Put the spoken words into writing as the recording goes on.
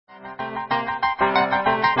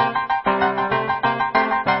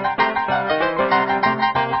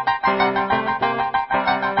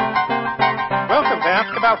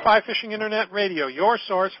Fly Fishing Internet Radio, your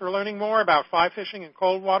source for learning more about fly fishing in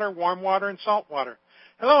cold water, warm water, and salt water.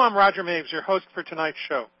 Hello, I'm Roger Maves, your host for tonight's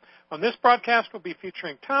show. On this broadcast, we'll be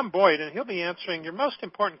featuring Tom Boyd, and he'll be answering your most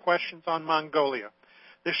important questions on Mongolia.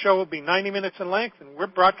 This show will be 90 minutes in length, and we're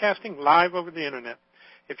broadcasting live over the Internet.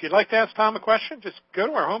 If you'd like to ask Tom a question, just go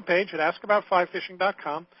to our homepage at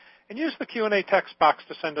askaboutflyfishing.com and use the Q&A text box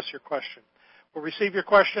to send us your question. We'll receive your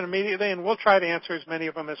question immediately, and we'll try to answer as many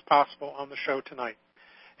of them as possible on the show tonight.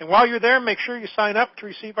 And while you're there, make sure you sign up to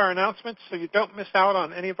receive our announcements so you don't miss out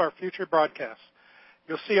on any of our future broadcasts.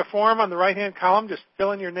 You'll see a form on the right-hand column. Just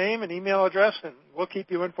fill in your name and email address, and we'll keep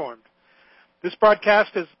you informed. This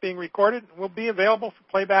broadcast is being recorded and will be available for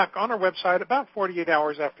playback on our website about 48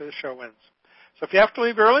 hours after the show ends. So if you have to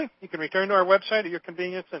leave early, you can return to our website at your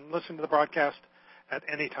convenience and listen to the broadcast at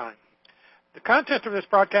any time. The content of this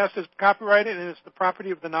broadcast is copyrighted and is the property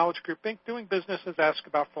of the Knowledge Group, Inc., doing business as Ask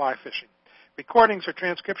About Fly Fishing. Recordings or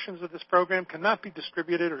transcriptions of this program cannot be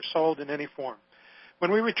distributed or sold in any form.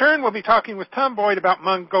 When we return, we'll be talking with Tom Boyd about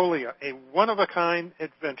Mongolia, a one-of-a-kind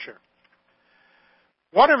adventure.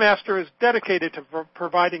 WaterMaster is dedicated to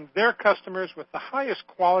providing their customers with the highest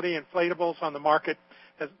quality inflatables on the market,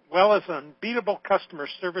 as well as unbeatable customer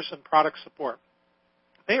service and product support.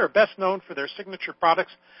 They are best known for their signature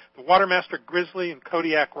products, the WaterMaster Grizzly and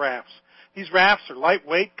Kodiak rafts. These rafts are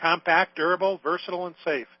lightweight, compact, durable, versatile, and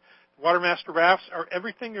safe. The WaterMaster rafts are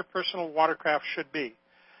everything your personal watercraft should be.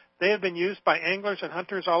 They have been used by anglers and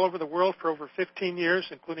hunters all over the world for over 15 years,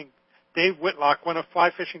 including Dave Whitlock, one of fly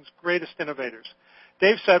fishing's greatest innovators.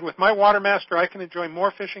 Dave said, "With my WaterMaster, I can enjoy more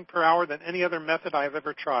fishing per hour than any other method I have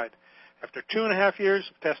ever tried. After 2.5 years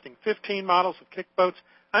of testing 15 models of kick boats,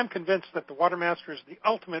 I'm convinced that the WaterMaster is the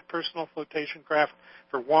ultimate personal flotation craft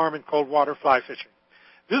for warm and cold water fly fishing."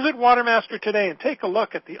 Visit WaterMaster today and take a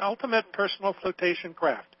look at the ultimate personal flotation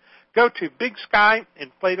craft. Go to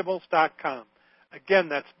BigSkyInflatables.com. Again,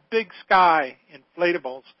 that's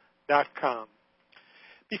BigSkyInflatables.com.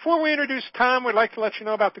 Before we introduce Tom, we'd like to let you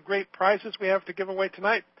know about the great prizes we have to give away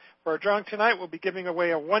tonight. For our drawing tonight, we'll be giving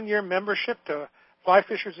away a 1-year membership to Fly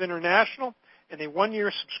Fishers International and a 1-year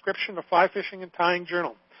subscription to Fly Fishing and Tying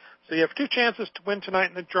Journal. So you have 2 chances to win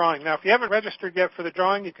tonight in the drawing. Now, if you haven't registered yet for the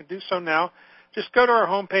drawing, you can do so now. Just go to our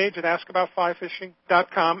homepage at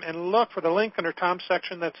askaboutflyfishing.com and look for the link under Tom's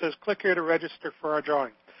section that says click here to register for our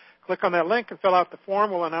drawing. Click on that link and fill out the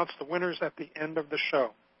form. We'll announce the winners at the end of the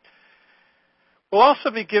show. We'll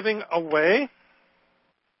also be giving away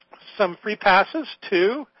some free passes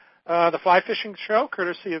to the Fly Fishing Show,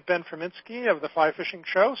 courtesy of Ben Forminski of the Fly Fishing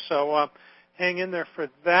Show. So hang in there for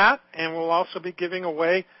that. And we'll also be giving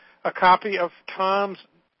away a copy of Tom's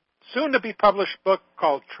soon-to-be-published book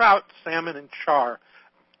called Trout, Salmon, and Char,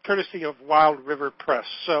 courtesy of Wild River Press.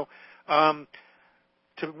 So to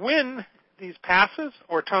win these passes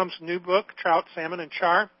or Tom's new book, Trout, Salmon, and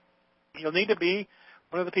Char, you'll need to be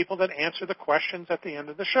one of the people that answer the questions at the end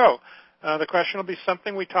of the show. The question will be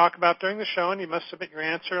something we talk about during the show, and you must submit your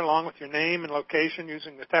answer along with your name and location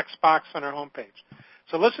using the text box on our homepage.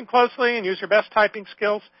 So listen closely and use your best typing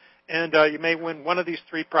skills, and you may win one of these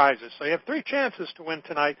 3 prizes. So you have 3 chances to win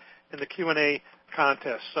tonight in the Q&A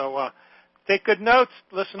contest. So take good notes,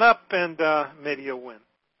 listen up, and maybe you'll win.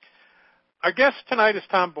 Our guest tonight is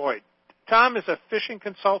Tom Boyd. Tom is a fishing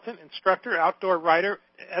consultant, instructor, outdoor writer,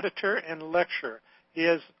 editor, and lecturer. He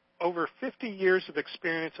has over 50 years of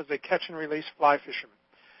experience as a catch-and-release fly fisherman.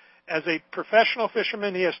 As a professional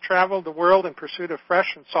fisherman, he has traveled the world in pursuit of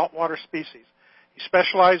fresh and saltwater species. He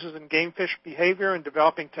specializes in game fish behavior and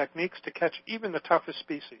developing techniques to catch even the toughest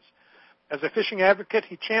species. As a fishing advocate,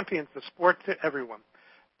 he champions the sport to everyone.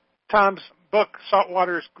 Tom's book,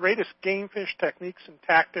 Saltwater's Greatest Game Fish Techniques and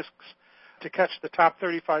Tactics to Catch the Top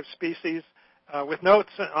 35 Species, with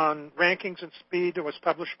notes on rankings and speed, was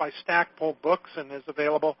published by Stackpole Books and is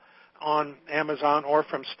available on Amazon or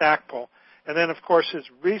from Stackpole. And then, of course, his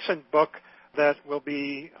recent book that will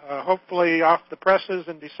be hopefully off the presses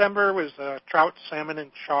in December was Trout, Salmon,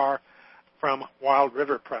 and Char from Wild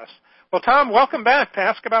River Press. Well, Tom, welcome back to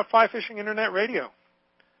Ask About Fly Fishing Internet Radio.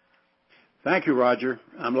 Thank you, Roger.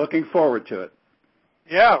 I'm looking forward to it.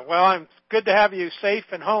 Yeah, well, it's good to have you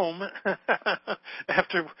safe and home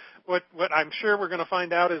after what I'm sure we're going to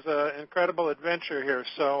find out is an incredible adventure here.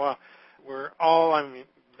 So we're all,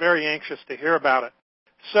 very anxious to hear about it.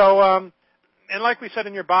 So, and like we said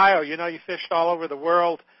in your bio, you fished all over the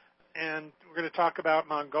world, and we're going to talk about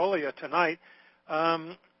Mongolia tonight.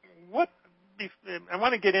 I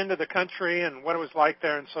want to get into the country and what it was like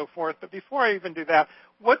there and so forth. But before I even do that,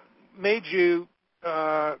 what made you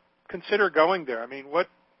consider going there? What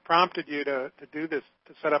prompted you to do this,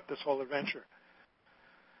 to set up this whole adventure?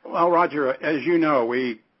 Well, Roger, as you know,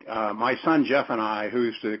 we my son Jeff and I,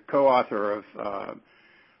 who's the co-author of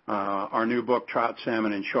our new book, Trout,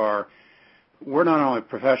 Salmon, and Char, we're not only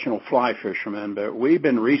professional fly fishermen, but we've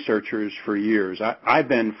been researchers for years. I've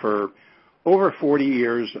been for over 40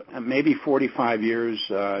 years, maybe 45 years.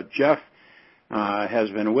 Jeff has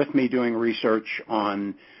been with me doing research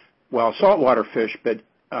on, well, saltwater fish, but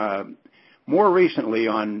more recently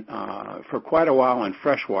on, for quite a while, on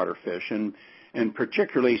freshwater fish, and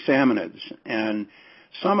particularly salmonids, and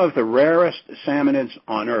some of the rarest salmonids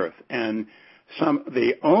on Earth, and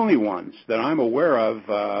the only ones that I'm aware of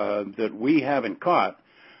that we haven't caught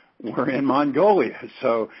were in Mongolia.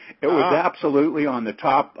 So it was absolutely on the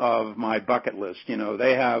top of my bucket list. You know,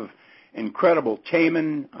 they have incredible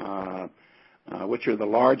taimen, which are the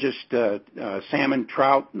largest salmon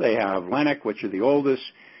trout. They have lennox, which are the oldest.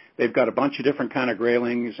 They've got a bunch of different kind of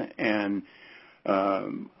graylings, and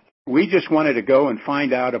we just wanted to go and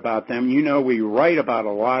find out about them. You know, we write about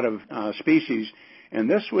a lot of species, and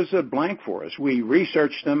this was a blank for us. We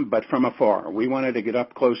researched them, but from afar. We wanted to get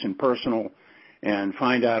up close and personal and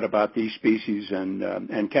find out about these species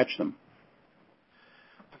and catch them.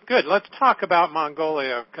 Good. Let's talk about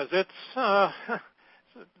Mongolia, because it's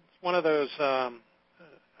one of those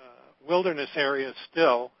wilderness areas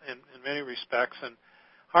still in many respects, and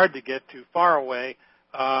hard to get to, far away.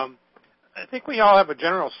 I think we all have a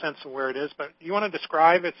general sense of where it is, but you want to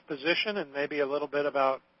describe its position and maybe a little bit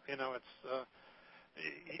about, you know, its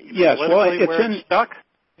yes, well, it's stuck.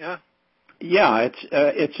 Yeah. Yeah,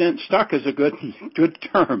 it's in stuck is a good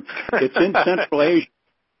term. It's in Central Asia,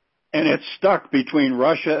 and it's stuck between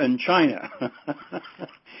Russia and China.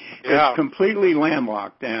 It's completely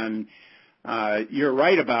landlocked, and you're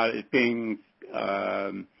right about it being.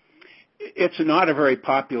 It's not a very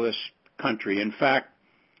populous country. In fact,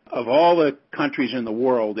 of all the countries in the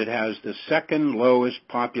world, it has the second lowest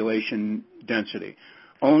population density.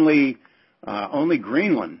 Only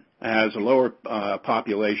Greenland has a lower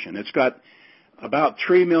population. It's got about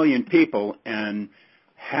 3 million people, and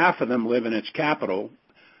half of them live in its capital,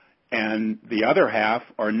 and the other half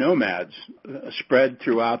are nomads spread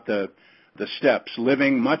throughout the steppes,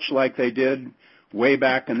 living much like they did way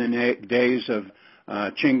back in the days of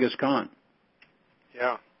Genghis Khan.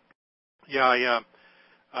 Yeah.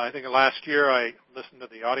 I think last year I listened to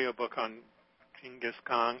the audiobook on Genghis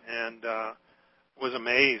Khan and was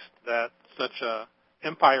amazed that such a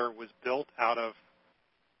empire was built out of,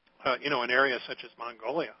 an area such as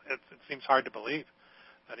Mongolia. It seems hard to believe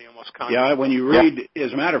that he almost conquered. Yeah, when you read,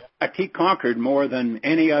 as a matter of fact, he conquered more than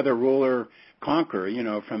any other ruler conquer,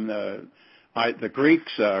 from the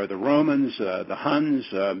Greeks, the Romans, the Huns,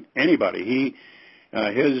 anybody.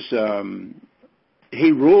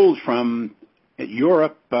 He ruled from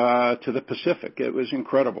Europe to the Pacific. It was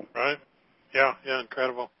incredible. Right. Yeah,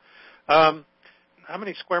 incredible. How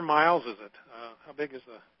many square miles is it? How big is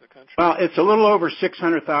the country? Well, it's a little over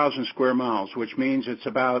 600,000 square miles, which means it's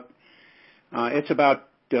about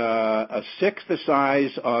a sixth the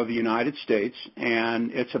size of the United States,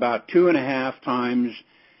 and it's about 2.5 times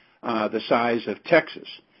the size of Texas.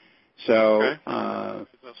 So,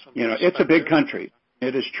 it's a big country.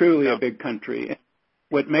 It is truly a big country.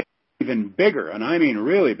 What makes it even bigger, and I mean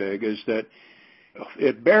really big, is that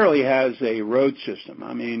it barely has a road system.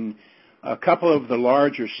 I mean, a couple of the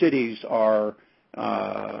larger cities are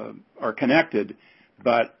connected,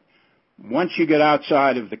 but once you get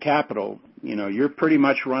outside of the capital, you're pretty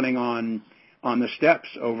much running on the steppes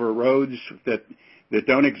over roads that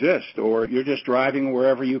don't exist, or you're just driving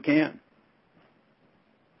wherever you can.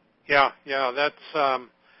 Yeah, that's that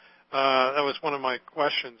was one of my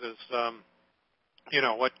questions. Is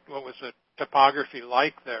what was the topography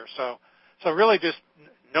like there? So really just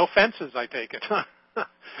no fences, I take it.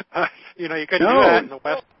 You couldn't do that in the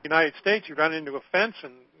West United States. You run into a fence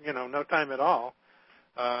in no time at all.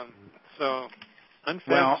 So unfenced.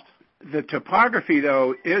 Well, the topography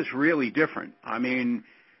though is really different. I mean,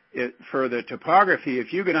 for the topography,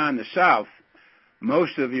 if you get on the south,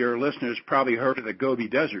 most of your listeners probably heard of the Gobi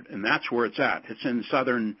Desert, and that's where it's at. It's in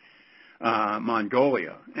southern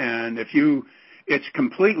Mongolia, and it's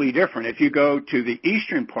completely different. If you go to the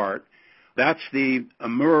eastern part, that's the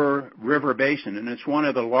Amur River Basin, and it's one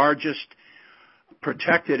of the largest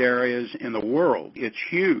protected areas in the world. It's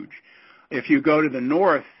huge. If you go to the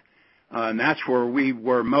north, and that's where we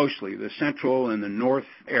were mostly, the central and the north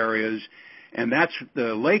areas, and that's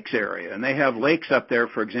the lakes area. And they have lakes up there,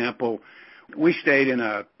 for example. We stayed in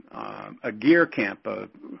a gear camp, a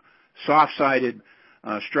soft-sided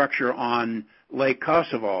structure on Lake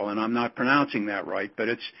Kosovo, and I'm not pronouncing that right, but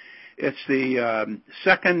it's the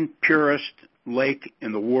second purest lake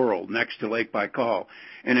in the world next to Lake Baikal.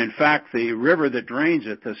 And in fact, the river that drains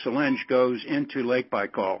it, the Selenge, goes into Lake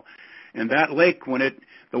Baikal. And that lake,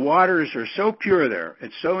 the waters are so pure there,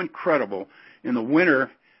 it's so incredible. In the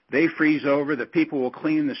winter, they freeze over. The people will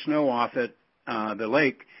clean the snow off it, the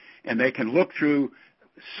lake, and they can look through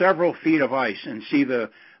several feet of ice and see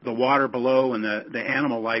the water below and the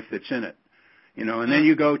animal life that's in it. And then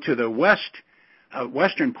you go to the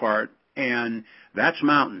western part, and that's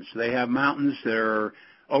mountains. They have mountains that are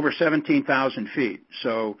over 17,000 feet.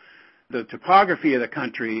 So the topography of the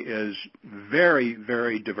country is very,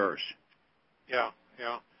 very diverse. Yeah.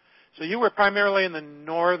 So you were primarily in the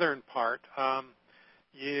northern part. I'm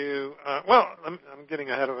getting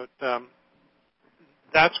ahead of it.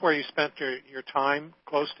 That's where you spent your time,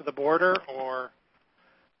 close to the border, or?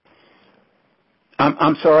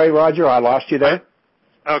 I'm sorry, Roger, I lost you there.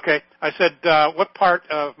 Okay. I said, what part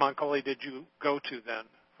of Mongolia did you go to then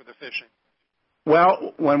for the fishing?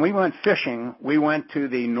 Well, when we went fishing, we went to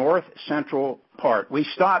the north central part. We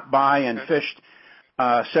stopped by and fished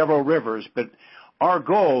several rivers, but our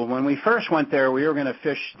goal, when we first went there, we were going to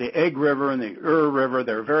fish the Egg River and the River.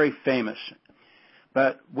 They're very famous.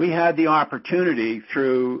 But we had the opportunity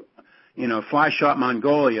through, Fly Shop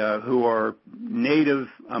Mongolia, who are native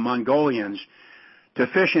Mongolians, to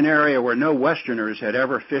fish an area where no Westerners had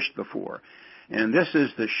ever fished before. And this is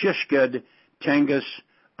the Shishked Tengus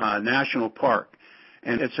National Park.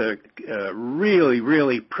 And it's a really,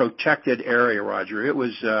 really protected area, Roger. It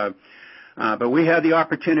was, but we had the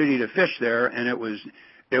opportunity to fish there, and it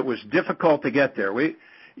was difficult to get there.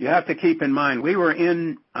 You have to keep in mind, we were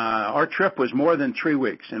our trip was more than 3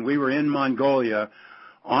 weeks, and we were in Mongolia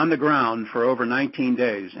on the ground for over 19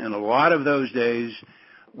 days. And a lot of those days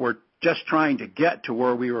were just trying to get to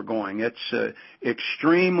where we were going. It's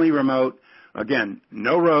extremely remote. Again,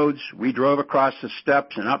 no roads. We drove across the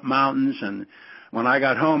steppes and up mountains, and when I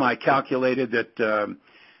got home, I calculated that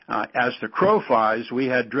as the crow flies, we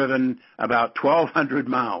had driven about 1,200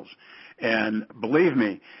 miles. And believe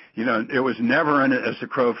me, it was never in it as the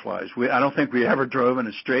crow flies. I don't think we ever drove in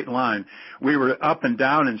a straight line. We were up and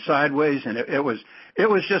down and sideways, and it was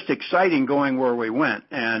just exciting going where we went.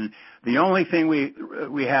 And the only thing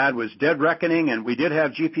we had was dead reckoning, and we did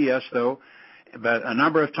have GPS though. But a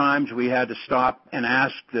number of times we had to stop and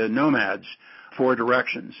ask the nomads for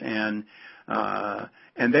directions, and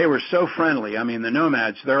they were so friendly. I mean, the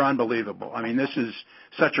nomads, they're unbelievable. I mean, this is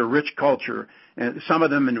such a rich culture, and some of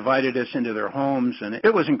them invited us into their homes, and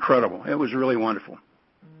it was incredible. It was really wonderful.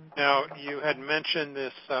 Now, you had mentioned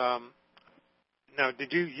this. Now,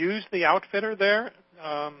 did you use the outfitter there?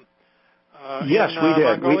 Yes, we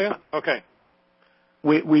did. Mongolia? Okay.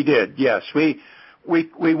 We did, yes. We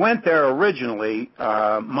went there originally.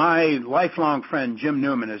 My lifelong friend, Jim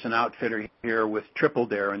Newman, is an outfitter here with Triple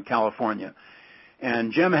Dare in California.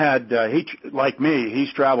 And Jim had, like me,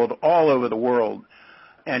 he's traveled all over the world.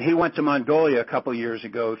 And he went to Mongolia a couple of years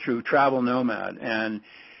ago through Travel Nomad. And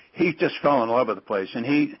he just fell in love with the place.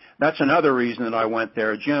 And that's another reason that I went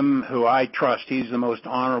there. Jim, who I trust, he's the most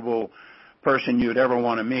honorable person you'd ever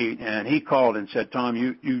want to meet. And he called and said, Tom,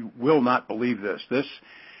 you will not believe this. This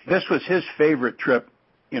was his favorite trip,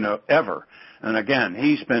 ever. And again,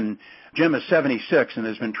 Jim is 76 and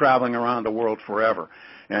has been traveling around the world forever.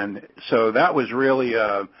 And so that was really,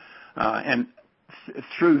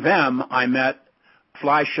 through them, I met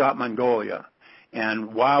Fly Shop Mongolia.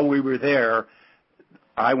 And while we were there,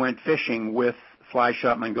 I went fishing with Fly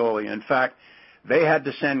Shop Mongolia. In fact, they had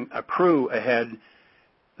to send a crew ahead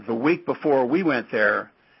the week before we went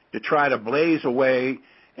there to try to blaze a way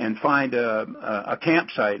and find a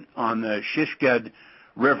campsite on the Shishked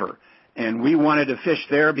River. And we wanted to fish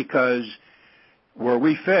there because where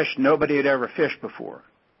we fished, nobody had ever fished before.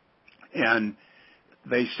 And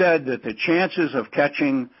they said that the chances of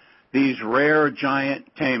catching these rare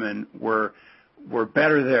giant taimen were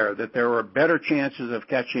better there, that there were better chances of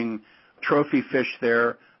catching trophy fish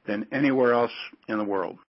there than anywhere else in the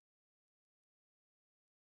world.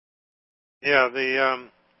 Yeah,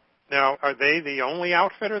 now, are they the only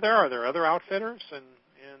outfitter there? Are there other outfitters?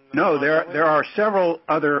 No, there are several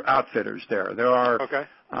other outfitters there. There are, okay.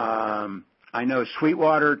 I know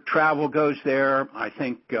Sweetwater Travel goes there. I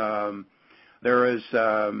think there is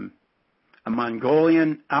a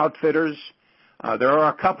Mongolian outfitters. There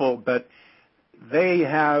are a couple, but they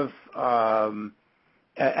have,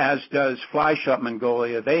 as does Fly Shop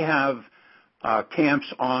Mongolia, they have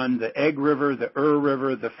camps on the Egg River, the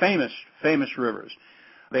River, the famous rivers.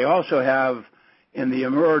 They also have in the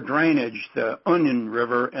Amur drainage the Onion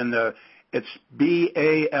River, and it's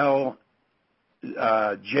Balj,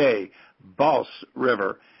 Bals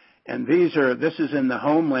River, And this is in the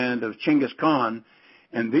homeland of Chinggis Khan,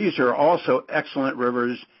 and these are also excellent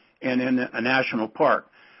rivers and in a national park.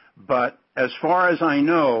 But as far as I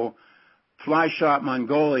know, Fly Shop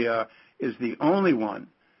Mongolia is the only one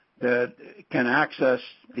that can access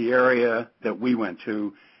the area that we went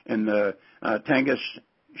to in the Tengiz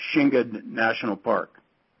Shingid National Park.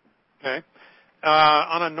 Okay.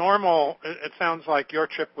 On a normal, it sounds like your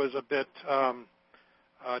trip was a bit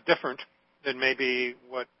different than maybe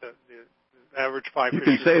what the average fly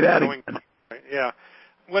fisher. You can say that again. Yeah.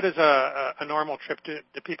 What is a normal trip?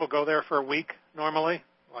 Do people go there for a week normally,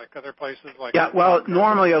 like other places? Yeah, well,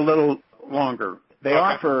 normally a little longer. They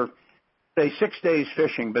offer, say, 6 days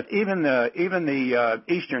fishing, but even the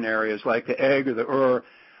eastern areas like the Egg or the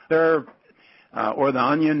Ur, or the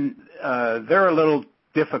Onion, they're a little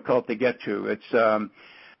difficult to get to. It's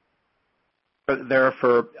they're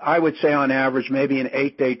for, I would say on average, maybe an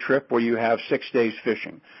 8-day trip where you have 6 days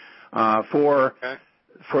fishing.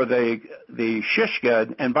 For the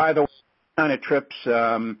Shishgad, and by the way, kind of trips,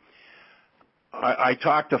 I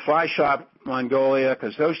talked to Fly Shop Mongolia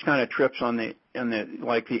because those kind of trips on the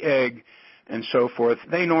like the Egg and so forth,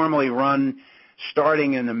 they normally run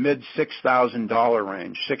starting in the mid $6,000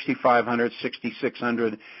 range, $6,500,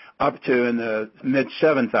 $6,600, up to in the mid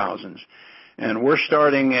 7,000s, and we're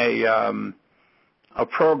starting a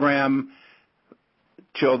program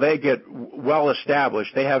till they get well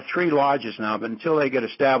established. They have 3 lodges now, but until they get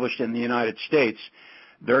established in the United States,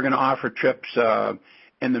 they're going to offer trips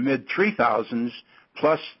in the mid 3,000s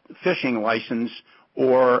plus fishing license,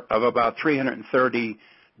 or of about $330.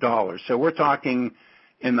 So we're talking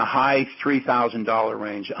in the high $3,000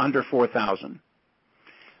 range, under $4,000.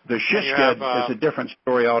 The Shishgad is a different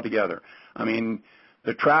story altogether. I mean,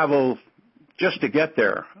 the travel just to get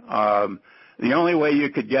there. The only way you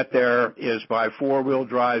could get there is by 4-wheel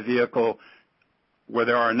drive vehicle where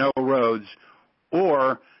there are no roads,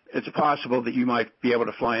 or it's possible that you might be able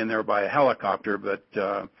to fly in there by a helicopter, but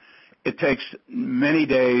it takes many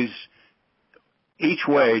days each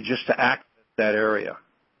way just to access that area.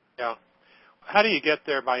 Yeah. How do you get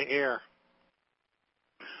there by air?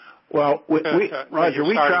 Well, Roger,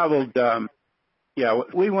 we traveled,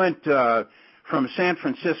 we went from San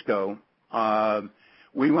Francisco.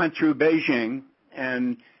 We went through Beijing,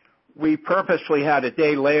 and we purposely had a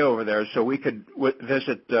day layover there so we could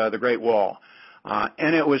visit the Great Wall.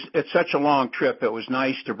 And it's such a long trip, it was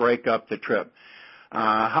nice to break up the trip.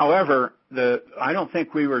 However, I don't think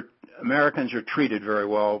Americans are treated very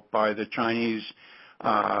well by the Chinese.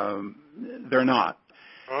 They're not.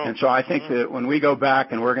 Oh. And so I think that when we go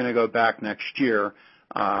back, and we're going to go back next year,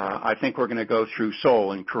 I think we're going to go through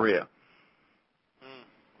Seoul in Korea.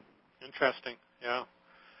 Interesting. Yeah.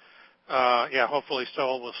 Hopefully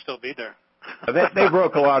Seoul will still be there. They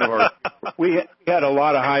broke a lot of our. We had a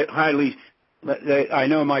lot of highly. I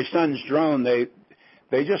know my son's drone.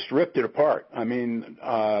 They just ripped it apart. I mean,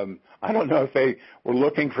 I don't know if they were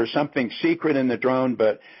looking for something secret in the drone,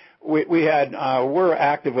 but we're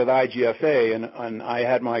active with IGFA, and I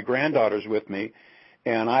had my granddaughters with me,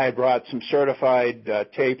 and I had brought some certified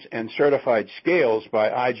tapes and certified scales by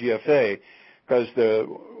IGFA, because the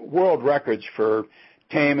world records for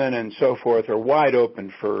taimen and so forth are wide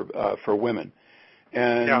open for women.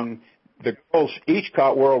 And the girls each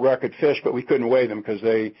caught world record fish, but we couldn't weigh them because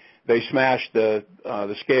they smashed the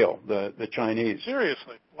scale, the Chinese.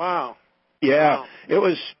 Seriously? Wow. Yeah. Wow. It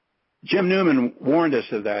was, Jim Newman warned us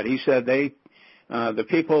of that. He said the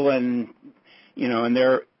people in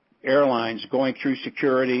their airlines going through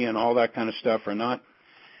security and all that kind of stuff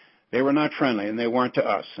they were not friendly, and they weren't to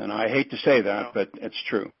us. And I hate to say that, but it's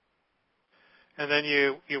true. And then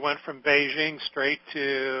you went from Beijing straight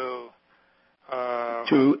to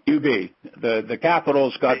UB. The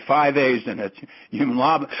capital's got 5 A's in it.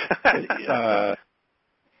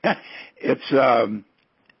 It's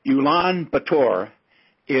Ulaanbaatar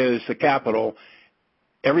is the capital.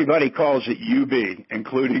 Everybody calls it UB,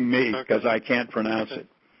 including me, because I can't pronounce it.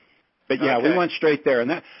 But we went straight there, and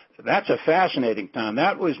that's a fascinating town.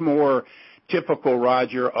 That was more typical,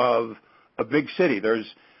 Roger, of a big city. There's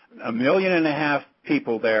 1.5 million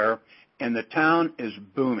people there, and the town is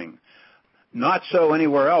booming. Not so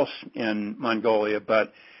anywhere else in Mongolia,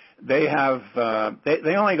 but they have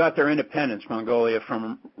they only got their independence, Mongolia,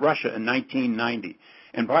 from Russia in 1990.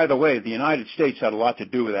 And by the way, the United States had a lot to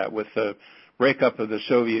do with that, with the breakup of the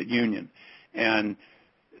Soviet Union. And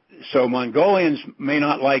so Mongolians may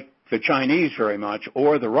not like the Chinese very much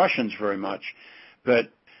or the Russians very much,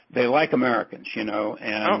 but they like Americans,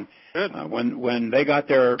 And when they got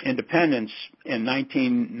their independence in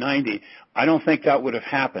 1990, I don't think that would have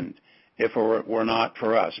happened if it were not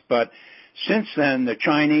for us. But since then, the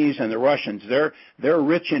Chinese and the Russians, they're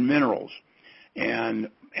rich in minerals and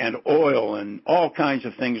oil and all kinds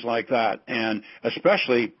of things like that, and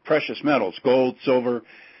especially precious metals, gold, silver,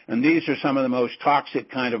 and these are some of the most toxic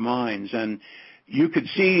kind of mines. And you could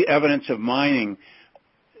see evidence of mining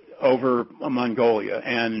over Mongolia,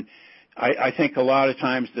 and I think a lot of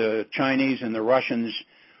times the Chinese and the Russians,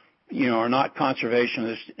 are not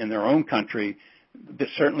conservationists in their own country. That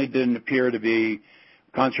certainly didn't appear to be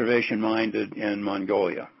conservation-minded in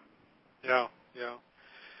Mongolia. Yeah.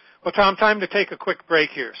 Well, Tom, time to take a quick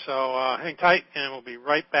break here. So hang tight, and we'll be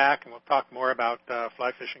right back, and we'll talk more about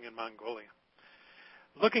fly fishing in Mongolia.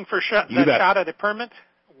 Looking for shot at a permit?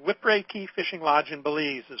 Whipray Key Fishing Lodge in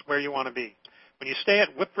Belize is where you want to be. When you stay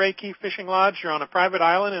at Whipray Key Fishing Lodge, you're on a private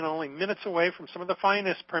island and only minutes away from some of the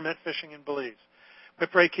finest permit fishing in Belize.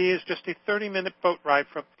 Whipray Key is just a 30-minute boat ride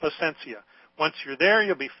from Placencia. Once you're there,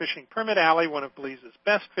 you'll be fishing Permit Alley, one of Belize's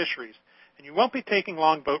best fisheries, and you won't be taking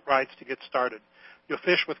long boat rides to get started. You'll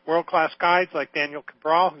fish with world-class guides like Daniel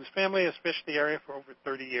Cabral, whose family has fished the area for over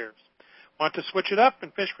 30 years. Want to switch it up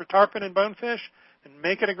and fish for tarpon and bonefish and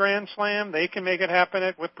make it a grand slam? They can make it happen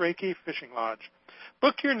at Whipray Key Fishing Lodge.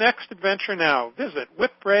 Book your next adventure now. Visit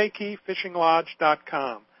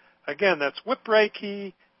whipraykeyfishinglodge.com. Again, that's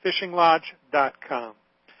whipraykeyfishinglodge.com.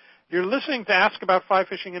 You're listening to Ask About Fly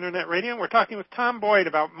Fishing Internet Radio, and we're talking with Tom Boyd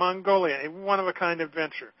about Mongolia, a one-of-a-kind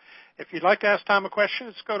adventure. If you'd like to ask Tom a question,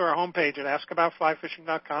 just go to our homepage at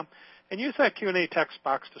askaboutflyfishing.com and use that Q&A text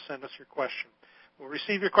box to send us your question. We'll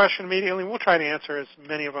receive your question immediately, and we'll try to answer as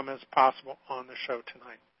many of them as possible on the show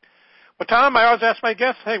tonight. Well, Tom, I always ask my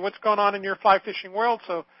guests, hey, what's going on in your fly fishing world?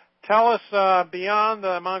 So tell us, beyond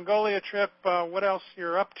the Mongolia trip, what else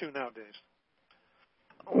you're up to nowadays.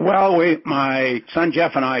 Well, my son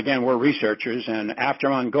Jeff and I, again, we're researchers, and after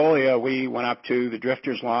Mongolia, we went up to the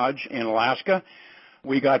Drifters Lodge in Alaska.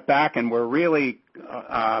 We got back, and we're really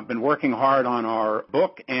been working hard on our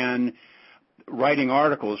book and writing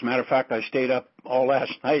articles. As a matter of fact, I stayed up all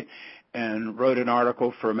last night and wrote an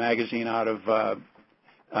article for a magazine out of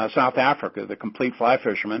South Africa, The Complete Fly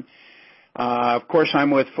Fisherman. Of course,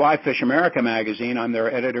 I'm with Fly Fish America magazine. I'm their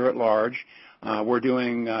editor-at-large.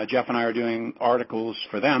 Jeff and I are doing articles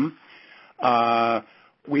for them.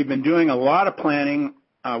 We've been doing a lot of planning.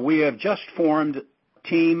 We have just formed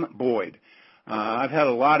Team Boyd. I've had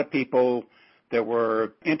a lot of people that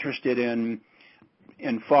were interested in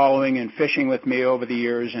following and fishing with me over the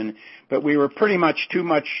years, but we were pretty much too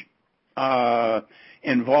much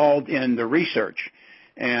involved in the research.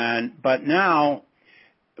 But now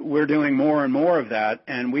we're doing more and more of that,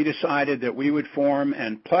 and we decided that we would form,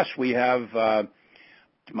 and plus we have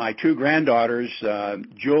my two granddaughters,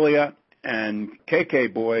 Julia and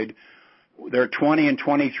KK Boyd. They're 20 and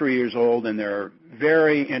 23 years old, and they're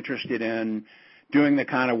very interested in doing the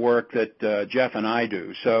kind of work that Jeff and I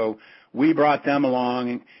do. So we brought them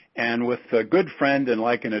along, and with a good friend and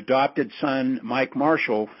like an adopted son, Mike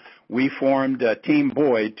Marshall, we formed Team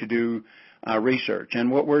Boyd to do research. And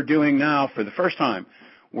what we're doing now, for the first time,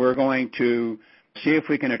 we're going to see if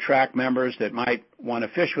we can attract members that might want to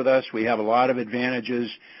fish with us. We have a lot of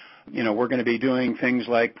advantages. We're going to be doing things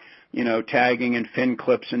like, tagging and fin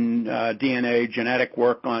clips and DNA genetic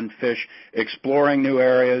work on fish, exploring new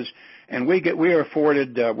areas. And we're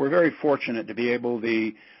very fortunate to be able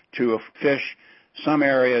to fish some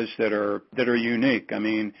areas that are unique. I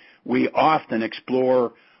mean, we often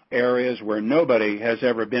explore areas where nobody has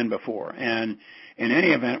ever been before. And in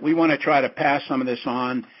any event, we want to try to pass some of this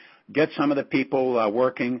on, get some of the people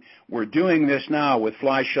working. We're doing this now with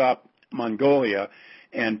Fly Shop Mongolia,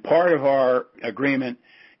 and part of our agreement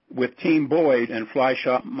with Team Boyd and Fly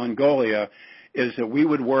Shop Mongolia is that we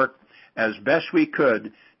would work as best we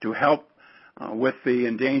could to help with the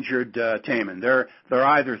endangered taimen. They're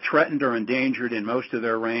either threatened or endangered in most of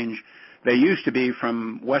their range. They used to be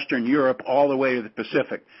from Western Europe all the way to the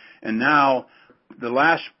Pacific, and now the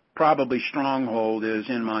last probably stronghold is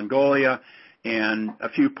in Mongolia and a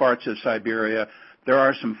few parts of Siberia. There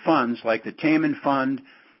are some funds like the Taimen Fund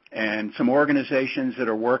and some organizations that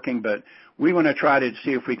are working, but we want to try to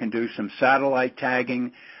see if we can do some satellite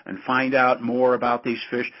tagging and find out more about these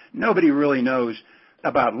fish. Nobody really knows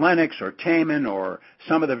about Lennox or Taimen or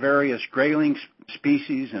some of the various grayling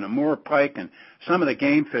species and Amur pike and some of the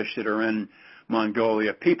game fish that are in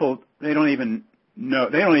Mongolia. People, they don't even know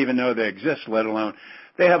they exist, let alone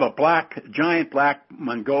they have a giant black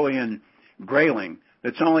Mongolian grayling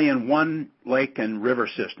that's only in one lake and river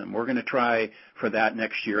system. We're going to try for that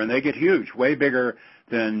next year, and they get huge, way bigger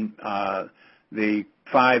than the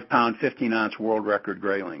 5-pound, 15-ounce world record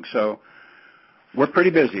grayling. So we're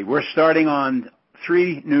pretty busy. We're starting on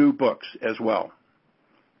 3 new books as well.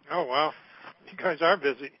 Oh, wow. You guys are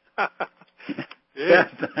busy. Good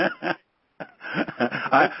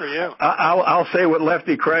for you. I'll say what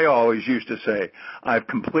Lefty Kreh always used to say. I've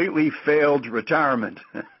completely failed retirement.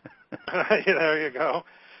 There you go.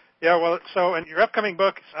 Yeah, well, so and your upcoming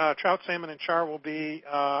book, Trout, Salmon, and Char, will be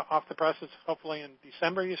off the presses hopefully in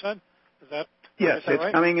December, you said? Is that Yes, it's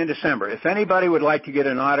right? coming in December. If anybody would like to get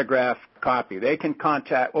an autographed copy, they can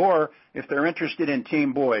contact, or if they're interested in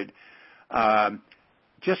Team Boyd,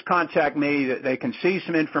 just contact me. They can see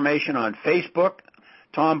some information on Facebook,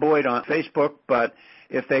 Tom Boyd on Facebook, but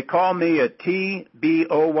if they call me at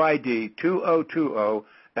TBOYD2020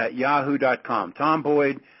 at yahoo.com, Tom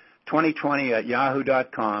Boyd 2020 at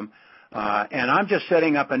yahoo.com, and I'm just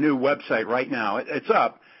setting up a new website right now. It's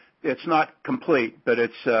up. It's not complete, but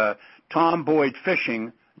it's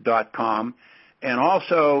tomboydfishing.com, and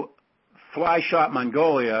also Fly Shop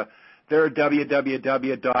Mongolia. They're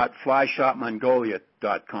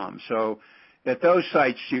www.flyshopmongolia.com. So at those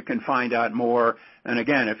sites you can find out more. And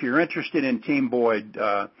again, if you're interested in Team Boyd,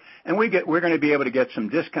 and we're going to be able to get some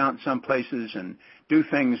discount in some places and do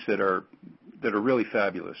things that are really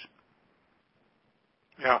fabulous.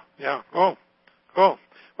 Yeah. Cool. Well,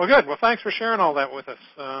 good. Well, thanks for sharing all that with us.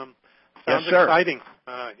 Sounds exciting.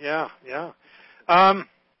 Yeah.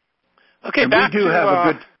 Okay, and back we do to, have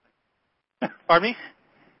a good. Pardon me?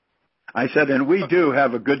 I said, and we do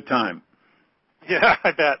have a good time. Yeah,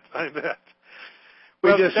 I bet.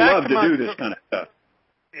 We just love to do this kind of stuff.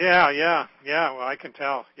 Yeah. Well, I can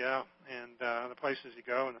tell. Yeah, and the places you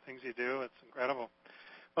go and the things you do, it's incredible.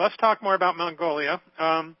 Well, let's talk more about Mongolia.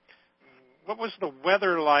 What was the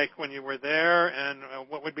weather like when you were there, and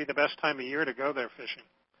what would be the best time of year to go there fishing?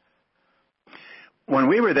 When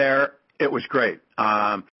we were there, it was great.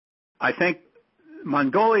 I think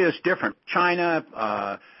Mongolia is different. China,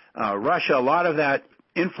 Russia, a lot of that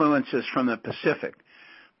influences from the Pacific.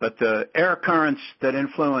 But the air currents that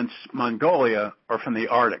influence Mongolia are from the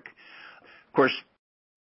Arctic. Of course,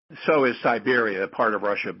 so is Siberia, a part of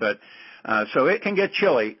Russia. But so it can get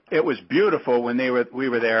chilly. It was beautiful when we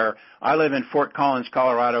were there. I live in Fort Collins,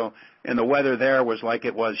 Colorado, and the weather there was like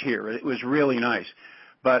it was here. It was really nice.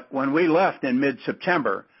 But when we left in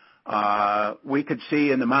mid-September, we could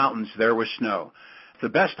see in the mountains there was snow. The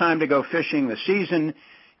best time to go fishing, the season,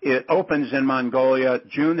 it opens in Mongolia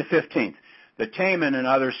June the 15th. The taimen and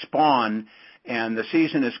others spawn, and the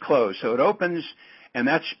season is closed. So it opens, and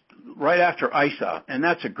that's right after Isa, and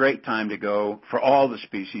that's a great time to go for all the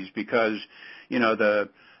species because, the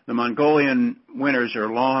Mongolian winters are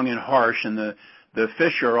long and harsh, and the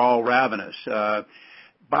fish are all ravenous.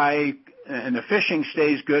 And the fishing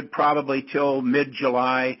stays good probably till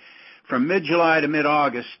mid-July. From mid-July to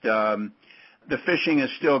mid-August, the fishing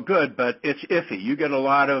is still good, but it's iffy. You get a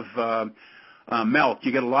lot of melt,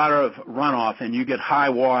 you get a lot of runoff, and you get high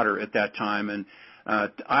water at that time. And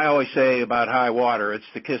I always say about high water, it's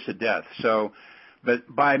the kiss of death. So, but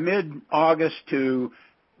by mid-August to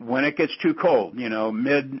when it gets too cold,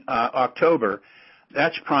 mid-October,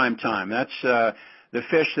 that's prime time. That's the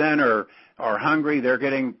fish then are hungry. They're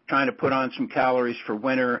trying to put on some calories for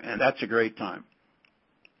winter, and that's a great time.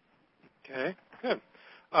 Okay, good.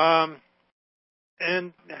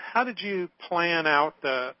 And how did you plan out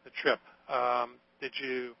the trip? Did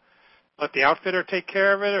you let the outfitter take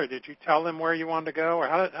care of it, or did you tell them where you wanted to go, or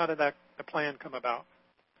how did the plan come about?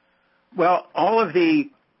 Well,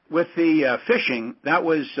 with the fishing, that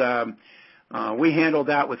was we handled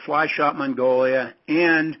that with Fly Shop Mongolia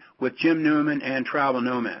and with Jim Newman and Travel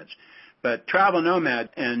Nomads. But Travel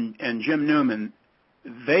Nomad and Jim Newman,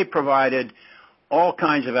 they provided all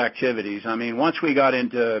kinds of activities. I mean, once we got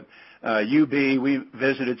into UB, we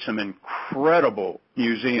visited some incredible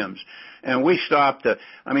museums. And we stopped,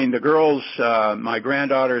 the girls, my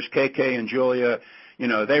granddaughters, KK and Julia,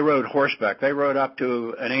 they rode horseback. They rode up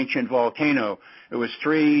to an ancient volcano. It was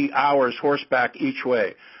 3 hours horseback each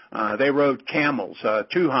way. They rode camels,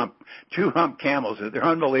 two hump camels. They're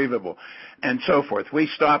unbelievable. And so forth. We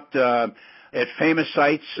stopped at famous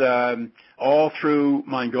sites all through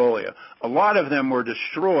Mongolia. A lot of them were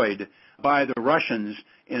destroyed by the Russians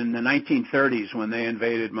in the 1930s when they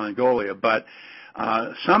invaded Mongolia. But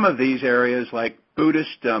some of these areas, like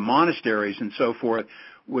Buddhist monasteries and so forth,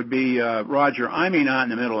 would be, Roger, I mean out in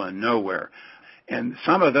the middle of nowhere. And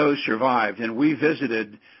some of those survived, and we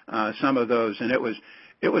visited some of those, and it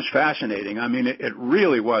was fascinating. I mean, it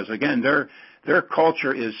really was. Again, their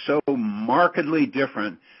culture is so markedly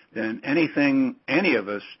different than anything any of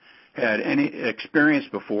us had any experience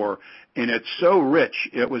before, and it's so rich.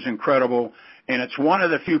 It was incredible, and it's one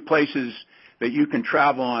of the few places that you can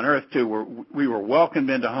travel on Earth to where we were welcomed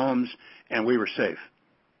into homes and we were safe.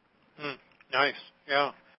 Nice,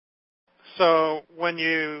 yeah. So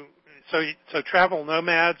so Travel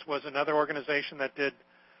Nomads was another organization that did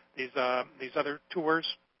these other tours,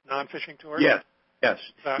 non-fishing tours? Yes.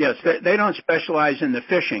 Yes. They don't specialize in the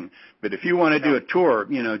fishing, but if you want to do a tour,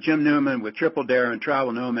 Jim Newman with Triple Dare and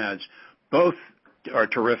Travel Nomads, both are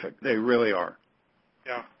terrific. They really are.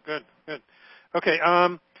 Yeah, good. Okay,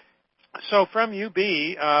 so from UB,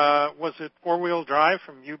 was it four-wheel drive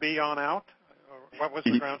from UB on out? Or what was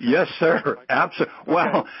the ground? Yes, sir. Absolutely. Okay.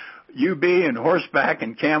 Well, UB and horseback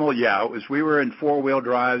and camel, we were in four-wheel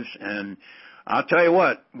drives, and I'll tell you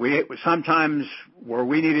what, we sometimes where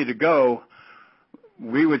we needed to go,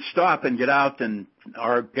 we would stop and get out, and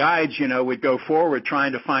our guides, would go forward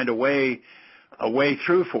trying to find a way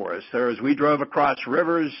through for us. As we drove across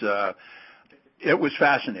rivers, it was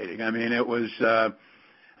fascinating. I mean, it was,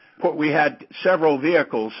 we had several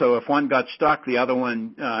vehicles, so if one got stuck, the other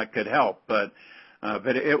one could help, but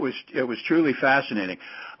it was truly fascinating.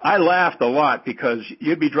 I laughed a lot because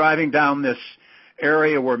you'd be driving down this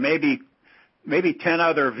area where maybe 10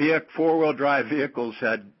 other four-wheel drive vehicles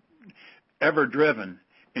had ever driven,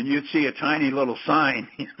 and you'd see a tiny little sign,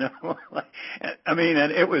 I mean,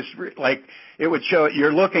 and it was like, it would show,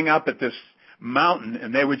 you're looking up at this mountain,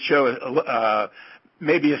 and they would show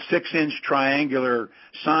maybe a 6-inch triangular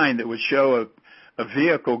sign that would show a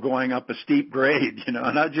vehicle going up a steep grade, and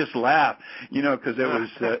I'd just laugh, because it was,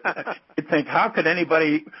 you'd think, how could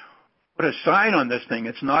anybody put a sign on this thing?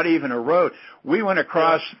 It's not even a road. We went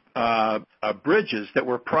across bridges that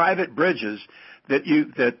were private bridges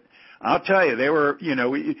that I'll tell you, they were,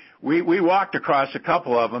 we walked across a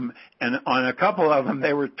couple of them, and on a couple of them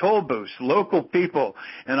they were toll booths, local people,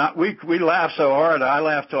 and we laughed so hard, I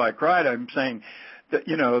laughed till I cried. I'm saying that,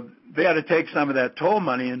 they had to take some of that toll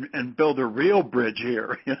money and build a real bridge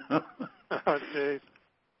here, Oh, jeez.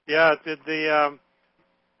 Yeah,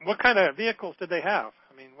 what kind of vehicles did they have?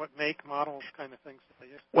 I mean, what make, models, kind of things did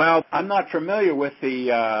they use? Well, I'm not familiar with they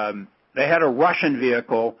had a Russian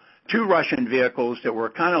vehicle, 2 Russian vehicles that were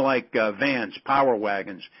kind of like vans, power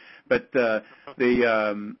wagons. But the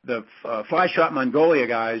Fly Shop Mongolia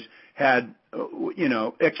guys had,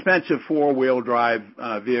 expensive 4-wheel drive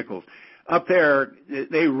vehicles. Up there,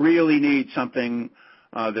 they really need something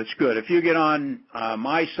that's good. If you get on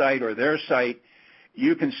my site or their site,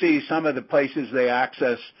 you can see some of the places they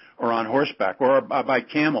access are on horseback or by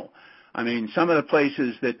camel. I mean, some of the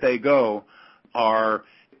places that they go are,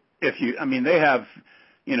 they have,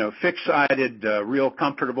 fixed-sided, real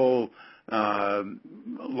comfortable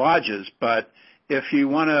lodges. But if you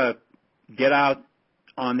want to get out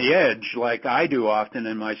on the edge, like I do often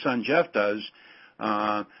and my son Jeff does,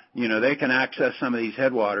 they can access some of these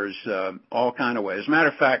headwaters all kind of ways. As a matter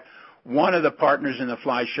of fact, one of the partners in the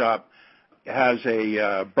Fly Shop has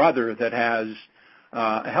a brother that has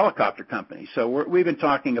a helicopter company. So we've been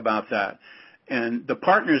talking about that. And the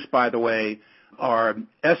partners, by the way, are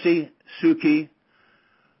Essie Suki,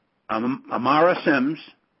 Amara Sims,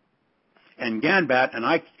 and Ganbat, and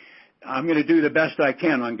I'm going to do the best I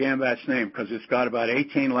can on Ganbat's name because it's got about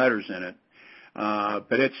 18 letters in it.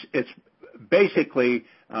 But it's basically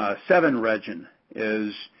Seven Regin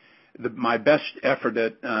is my best effort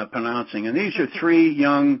at pronouncing. And these are 3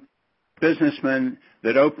 young businessmen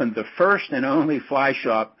that opened the first and only fly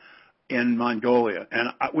shop in Mongolia.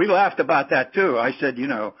 And we laughed about that too. I said,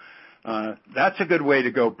 that's a good way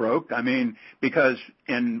to go broke. I mean, because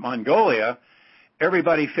in Mongolia,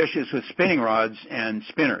 everybody fishes with spinning rods and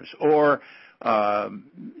spinners or, hand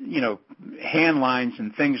lines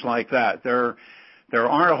and things like that. There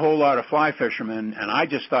aren't a whole lot of fly fishermen, and I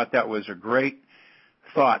just thought that was a great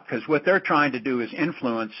thought because what they're trying to do is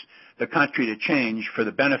influence the country to change for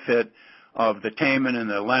the benefit of the taimen and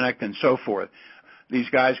the Lennox and so forth. These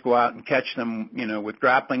guys go out and catch them, with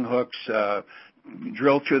grappling hooks,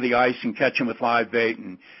 drill through the ice and catch them with live bait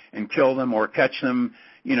and kill them, or catch them,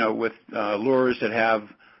 with lures that have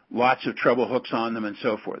lots of treble hooks on them and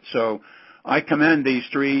so forth. So I commend these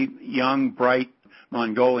 3 young, bright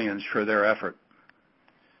Mongolians for their effort.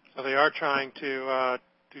 So they are trying to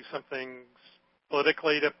do something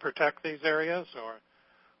politically to protect these areas, or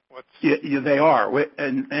what's? Yeah, they are.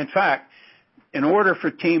 And in fact, in order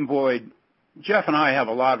for Team Boyd, Jeff and I have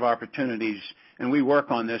a lot of opportunities, and we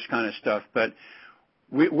work on this kind of stuff, but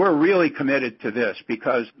we're really committed to this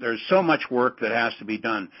because there's so much work that has to be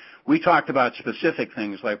done. We talked about specific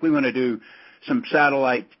things, like we want to do some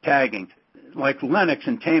satellite tagging. Like Lennox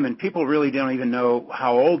and taimen, people really don't even know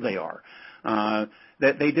how old they are.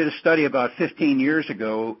 That they did a study about 15 years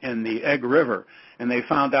ago in the Egg River, and they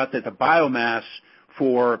found out that the biomass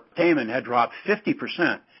for taimen had dropped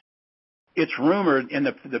 50%. It's rumored, and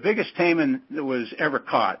the biggest taimen that was ever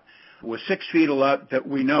caught was 6 feet 11, that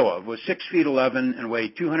we know of, was 6 feet 11 and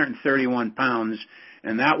weighed 231 pounds,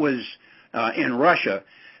 and that was in Russia.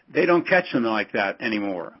 They don't catch them like that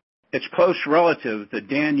anymore. Its close relative, the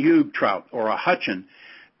Danube trout or a hutchin,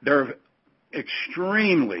 they're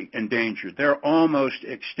extremely endangered. They're almost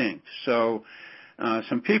extinct. So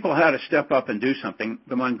some people had to step up and do something.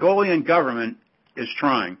 The Mongolian government is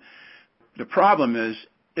trying. The problem is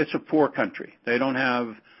it's a poor country. They don't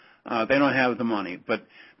have the money, but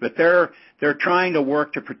they're trying to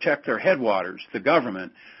work to protect their headwaters, the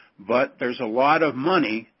government. But there's a lot of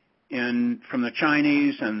money from the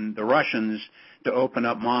Chinese and the Russians to open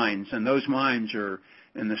up mines, and those mines are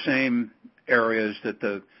in the same areas that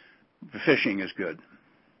the fishing is good.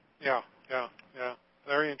 Yeah.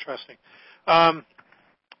 Very interesting.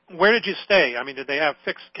 Where did you stay? I mean, did they have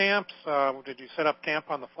fixed camps? Did you set up camp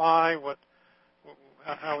on the fly?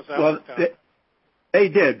 How was that? Well, they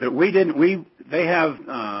did, but we didn't. They have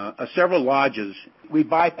several lodges. We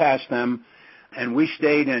bypassed them, and we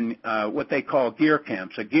stayed in what they call gear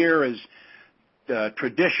camps. A gear is the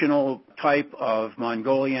traditional type of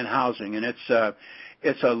Mongolian housing, and it's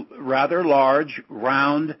a rather large,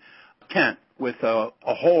 round tent with a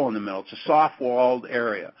hole in the middle. It's a soft-walled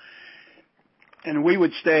area. And we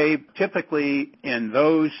would stay typically in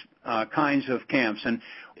those kinds of camps. And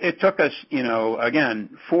it took us,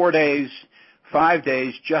 again, 4 days, 5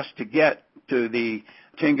 days just to get to the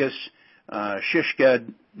Tingis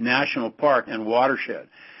Shishked National Park and watershed.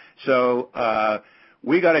 So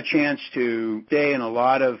we got a chance to stay in a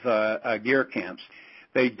lot of gear camps.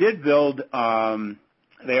 They did build,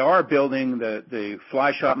 they are building the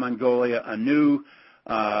Fly Shop Mongolia, a new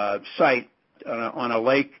site on a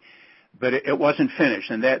lake, but it wasn't finished.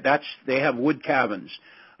 And they have wood cabins,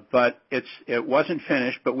 but it wasn't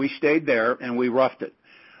finished. But we stayed there and we roughed it.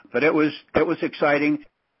 But it was exciting.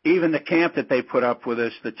 Even the camp that they put up with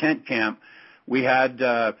us, the tent camp, we had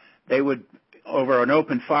they would, over an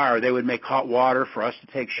open fire, they would make hot water for us to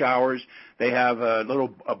take showers. They have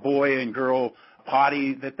a boy and girl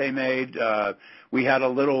potty that they made. We had a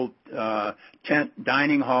little tent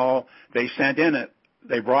dining hall. They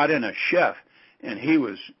brought in a chef, and he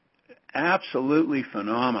was absolutely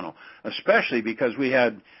phenomenal, especially because we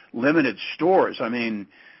had limited stores. I mean,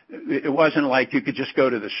 it wasn't like you could just go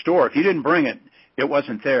to the store. If you didn't bring it, it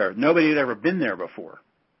wasn't there. Nobody had ever been there before.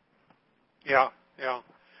 Yeah.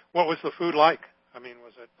 What was the food like? I mean,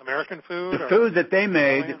 was it American food? The food that they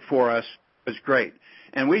made for us was great.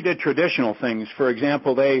 And we did traditional things. For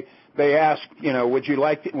example, they asked, would you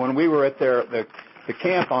like to, when we were at the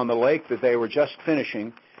camp on the lake that they were just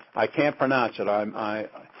finishing, I can't pronounce it,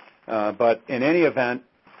 but in any event,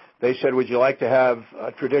 they said, would you like to have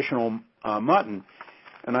a traditional mutton?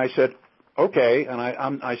 And I said, okay. And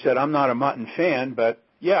I said, I'm not a mutton fan, but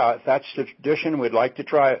yeah, if that's the tradition, we'd like to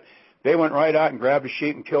try it. They went right out and grabbed a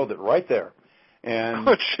sheep and killed it right there. And,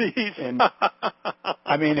 oh, jeez. And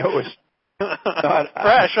I mean, it was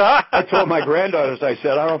fresh, huh? I told my granddaughters, I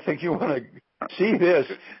said, I don't think you want to see this.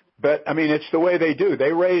 But, I mean, it's the way they do.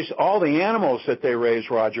 They raise all the animals that they raise,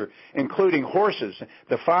 Roger, including horses.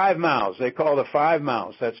 The 5 mouths, they call the 5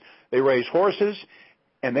 mouths. They raise horses,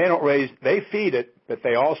 and they feed it, but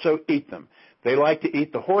they also eat them. They like to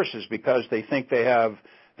eat the horses because they think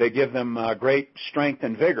they give them great strength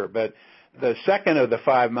and vigor. But the second of the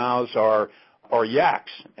 5 mouths are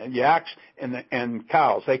yaks and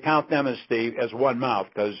cows. They count them as one mouth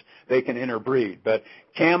because they can interbreed. But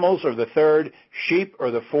camels are the third, sheep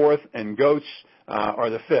are the fourth, and goats are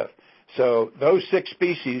the fifth. So those 6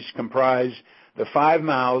 species comprise the 5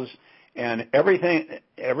 mouths, and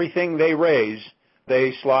everything they raise,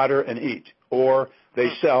 they slaughter and eat, or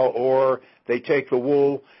they sell, or they take the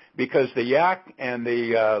wool, because the yak and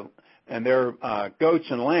their goats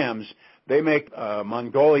and lambs, they make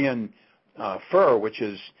Mongolian fur, which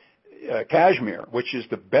is cashmere, which is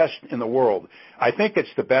the best in the world. I think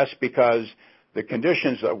it's the best because the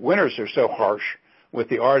conditions, the winters are so harsh with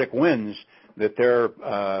the Arctic winds that their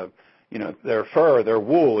fur, their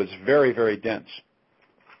wool is very, very dense.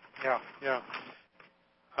 Yeah.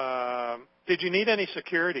 Did you need any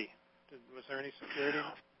security? Was there any security?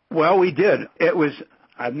 Well, we did.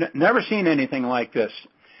 I've never seen anything like this.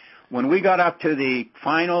 When we got up to the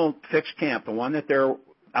final fixed camp, the one that they're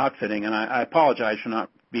outfitting, and I apologize for not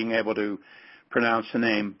being able to pronounce the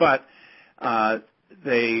name, but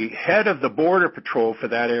the head of the border patrol for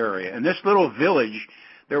that area, and this little village,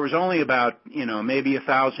 there was only about, maybe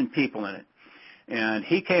 1,000 people in it. And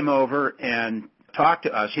he came over and talked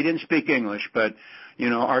to us. He didn't speak English, but,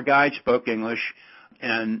 our guide spoke English,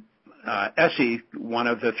 and Essie, one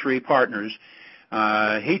of the 3 partners,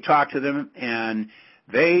 He talked to them, and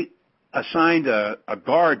they assigned a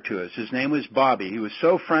guard to us. His name was Bobby. He was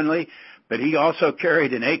so friendly, but he also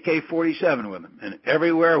carried an AK-47 with him. And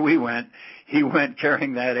everywhere we went, he went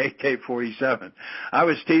carrying that AK-47. I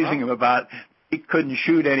was teasing him about he couldn't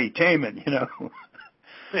shoot any taimen, you know.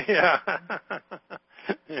 Yeah.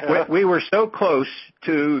 Yeah. We were so close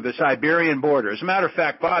to the Siberian border. As a matter of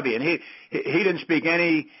fact, Bobby, and he didn't speak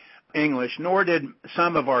any English, nor did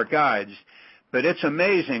some of our guides, but it's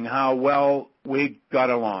amazing how well we got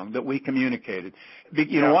along, that we communicated.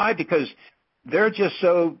 You know why? Because they're just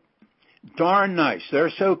so darn nice.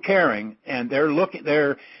 They're so caring, and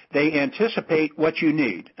they anticipate what you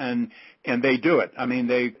need, and they do it. I mean,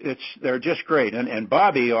 they're just great. And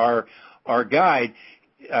Bobby, our guide,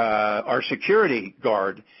 our security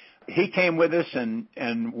guard, he came with us,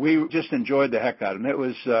 and we just enjoyed the heck out of him.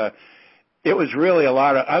 It was really a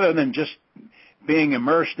lot of, other than just being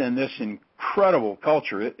immersed in this incredible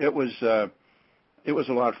culture. It was a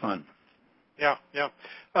lot of fun. Yeah.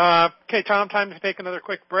 Okay, Tom, time to take another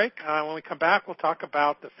quick break. When we come back, we'll talk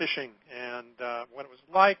about the fishing and what it was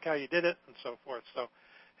like, how you did it, and so forth. So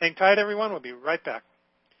hang tight, everyone. We'll be right back.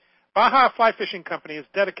 Baja Fly Fishing Company is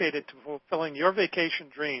dedicated to fulfilling your vacation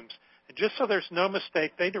dreams. And just so there's no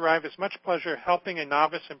mistake, they derive as much pleasure helping a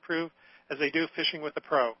novice improve as they do fishing with a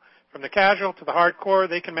pro. From the casual to the hardcore,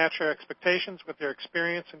 they can match their expectations with their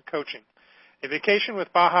experience and coaching. A vacation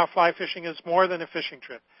with Baja Fly Fishing is more than a fishing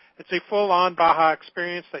trip. It's a full-on Baja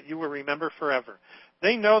experience that you will remember forever.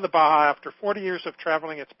 They know the Baja after 40 years of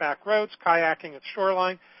traveling its back roads, kayaking its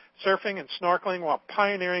shoreline, surfing, and snorkeling while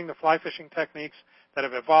pioneering the fly fishing techniques that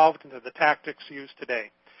have evolved into the tactics used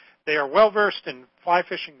today. They are well-versed in fly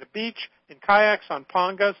fishing the beach, in kayaks, on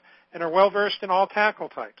pongas, and are well-versed in all tackle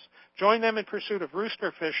types. Join them in pursuit of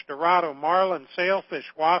roosterfish, dorado, marlin, sailfish,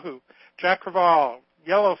 wahoo, jack crevalle,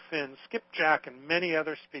 yellowfin, skipjack, and many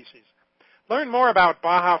other species. Learn more about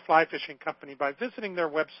Baja Fly Fishing Company by visiting their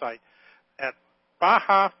website at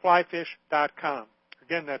BajaFlyFish.com.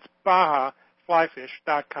 Again, that's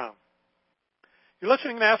BajaFlyFish.com. You're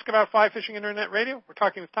listening to Ask About Fly Fishing Internet Radio. We're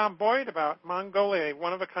talking with Tom Boyd about Mongolia, a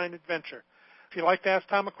one-of-a-kind adventure. If you'd like to ask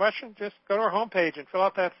Tom a question, just go to our homepage and fill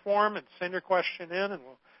out that form and send your question in, and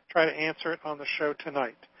we'll try to answer it on the show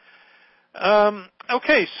tonight.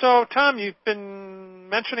 Okay, so Tom, you've been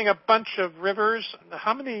mentioning a bunch of rivers.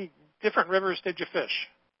 How many different rivers did you fish?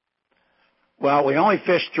 Well, we only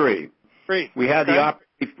fished three. We had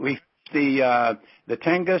the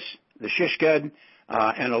Tengus, the Shishked,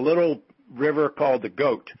 and a little river called the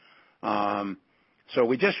Goat. So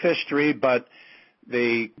we just fished three, but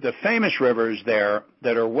the famous rivers there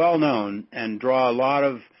that are well known and draw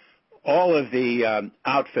all of the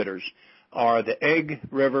outfitters are the Egg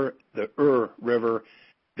River, the River,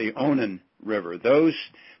 the Onan River.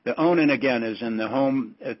 The Onan, again, is in the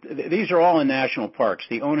home. These are all in national parks.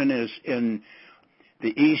 The Onan is in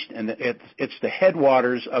the east, and it's the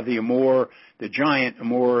headwaters of the Amur, the giant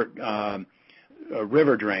Amur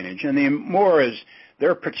river drainage. And the Amur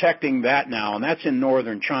they're protecting that now, and that's in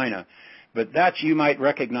northern China. But you might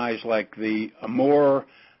recognize like the Amur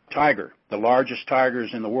tiger, the largest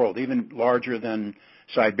tigers in the world, even larger than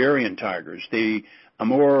Siberian tigers, the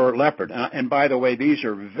Amur leopard. And by the way, these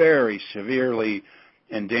are very severely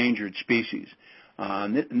endangered species.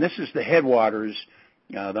 And this is the headwaters,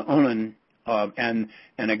 the Onan, and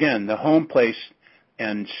again, the home place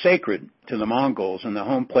and sacred to the Mongols and the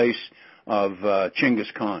home place of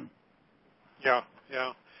Chinggis Khan. Yeah.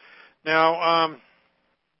 Now,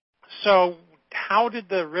 so how did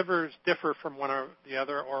the rivers differ from one or the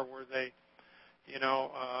other, or were they,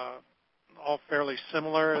 all fairly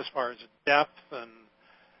similar as far as depth and,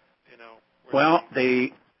 Well,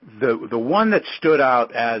 the one that stood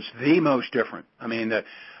out as the most different, I mean,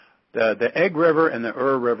 the Egg River and the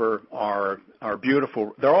River are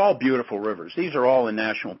beautiful. They're all beautiful rivers. These are all in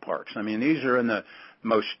national parks. I mean, these are in the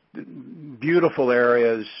most beautiful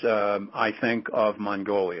areas, I think, of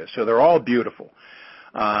Mongolia. So they're all beautiful.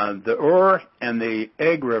 The and the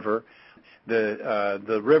Egg River,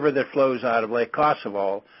 the river that flows out of Lake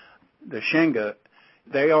Kosovo, the Shenga,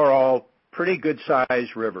 they are all pretty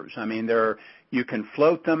good-sized rivers. I mean, you can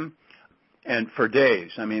float them and for days.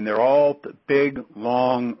 I mean, they're all big,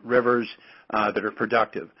 long rivers that are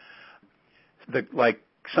productive. Like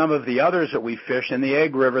some of the others that we fish, in the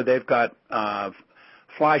Egg River, they've got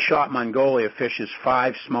Fly Shop Mongolia fishes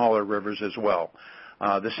 5 smaller rivers as well.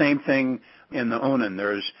 The same thing in the Onan.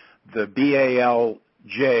 There's the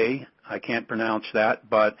Balj, I can't pronounce that,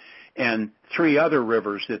 and 3 other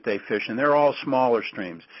rivers that they fish, and they're all smaller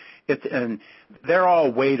streams. And they're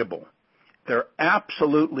all wadeable. They're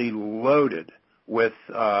absolutely loaded with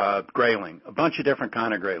grayling, a bunch of different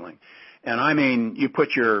kind of grayling. And I mean, you put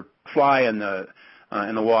your fly in the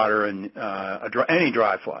water and any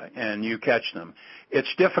dry fly, and you catch them.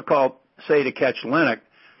 It's difficult, say, to catch linnet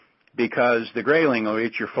because the grayling will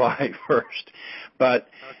eat your fly first. But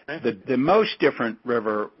the most different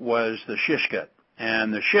river was the Shishkut,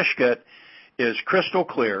 and the Shishkut is crystal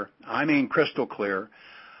clear. I mean, crystal clear.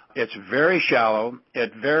 It's very shallow.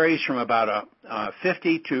 It varies from about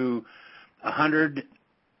 50 to 100,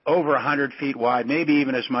 over 100 feet wide, maybe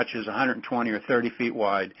even as much as 120 or 30 feet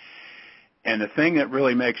wide. And the thing that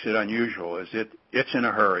really makes it unusual is it's in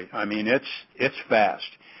a hurry. I mean, it's fast.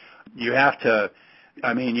 You have to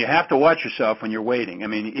watch yourself when you're wading. I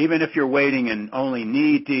mean, even if you're wading in only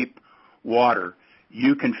knee-deep water,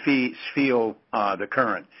 you can feel the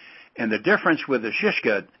current. And the difference with the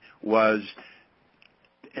Shishkut was,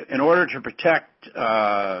 in order to protect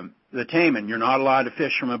the taimen, you're not allowed to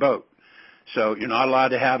fish from a boat. So you're not allowed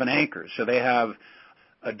to have an anchor. So they have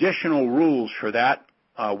additional rules for that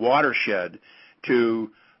watershed to,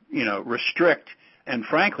 restrict and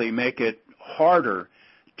frankly make it harder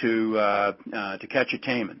to catch a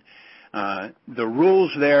taimen. The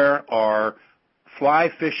rules there are fly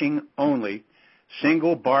fishing only,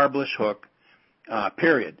 single barbless hook,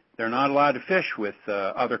 period. They're not allowed to fish with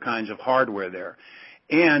other kinds of hardware there.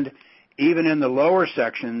 And even in the lower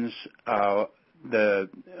sections of the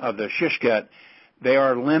Shishkut, they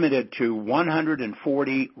are limited to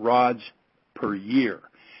 140 rods per year.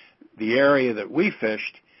 The area that we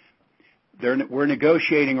fished, we're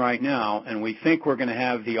negotiating right now, and we think we're going to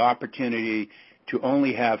have the opportunity to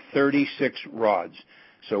only have 36 rods.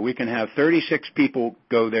 So we can have 36 people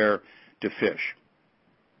go there to fish.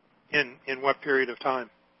 In what period of time?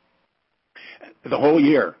 The whole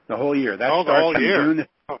year. That starts the whole year. June.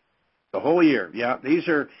 The whole year. Yeah,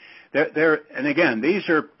 and again, these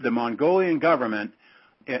are the Mongolian government,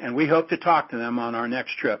 and we hope to talk to them on our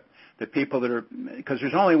next trip. The people that are, because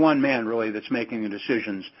there's only one man really that's making the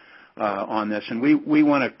decisions on this, and we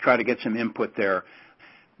want to try to get some input there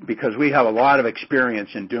because we have a lot of experience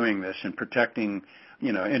in doing this and protecting,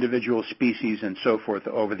 individual species and so forth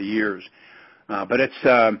over the years. But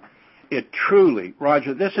it truly,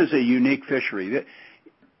 Roger, this is a unique fishery.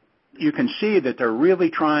 You can see that they're really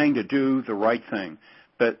trying to do the right thing,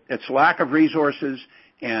 but it's lack of resources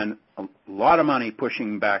and a lot of money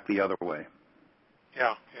pushing back the other way.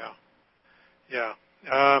 Yeah.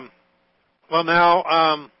 Well,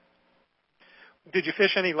 now, did you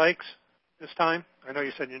fish any lakes this time? I know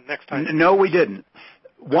you said next time. No, we didn't.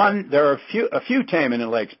 There are a few taimen in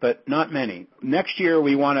lakes, but not many. Next year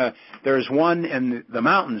there's one in the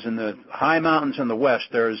mountains, in the high mountains in the west.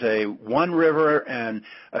 There's one river and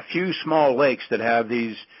a few small lakes that have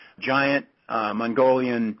these giant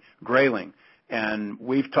Mongolian grayling. And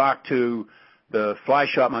we've talked to the Fly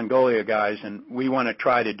Shop Mongolia guys, and we want to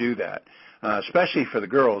try to do that, especially for the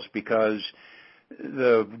girls because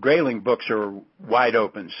the grayling books are wide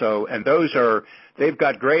open. So, and they've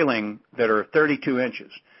got grayling that are 32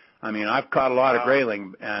 inches. I mean, I've caught a lot of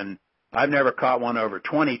grayling, and I've never caught one over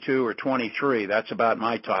 22 or 23. That's about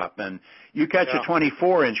my top. And you catch a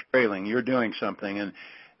 24-inch grayling, you're doing something. And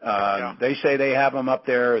they say they have them up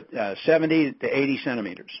there at 70 to 80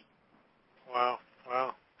 centimeters. Wow.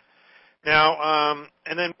 Now,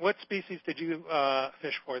 and then what species did you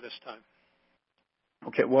fish for this time?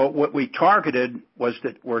 Okay, well, what we targeted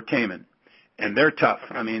were taimen, and they're tough.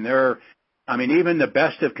 I mean, even the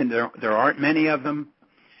best there aren't many of them.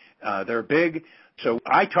 They're big, so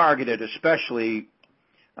I targeted especially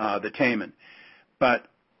the taimen. But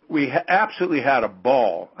we absolutely had a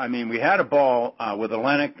ball. I mean, we had a ball with the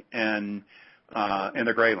Lennox and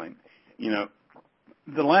the grayling.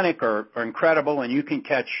 The Lennox are incredible, and you can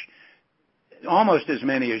catch almost as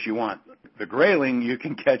many as you want. The grayling, you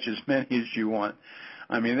can catch as many as you want.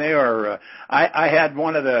 I mean, they are. I had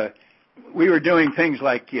we were doing things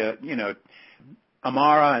like,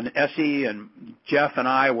 Amara and Essie and Jeff and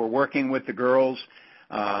I were working with the girls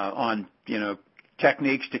on,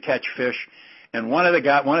 techniques to catch fish. And one of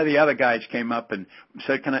the other guys came up and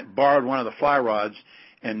said, "Can I borrow one of the fly rods?"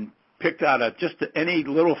 and picked out just any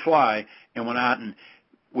little fly and went out and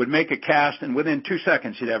would make a cast, and within 2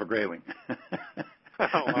 seconds he'd have a grayling.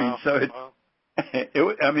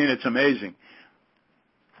 It's amazing.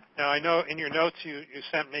 Now, I know in your notes you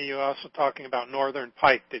sent me, you were also talking about northern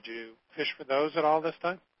pike. Did you fish for those at all this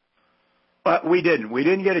time? We didn't. We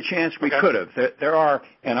didn't get a chance. We could have. There are,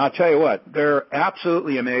 and I'll tell you what, they're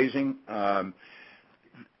absolutely amazing.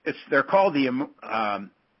 They're called the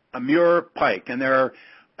Amur pike, and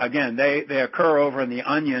they occur over in the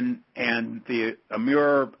Onion and the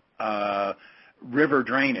Amur river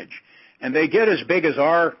drainage. and they get as big as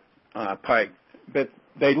our pike, but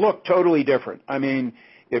they look totally different. I mean,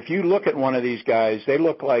 if you look at one of these guys, they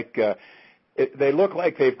look like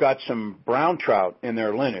they've got some brown trout in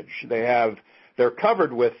their lineage. They're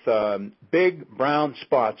covered with big brown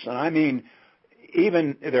spots, and I mean,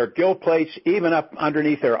 even their gill plates, even up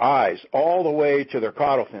underneath their eyes, all the way to their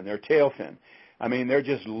caudal fin, their tail fin. I mean, they're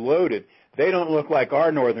just loaded. They don't look like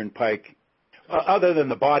our northern pike, other than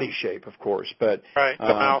the body shape, of course. But right, the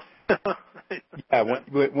mouth. The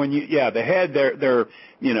head, they're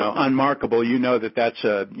unmarkable. You know that's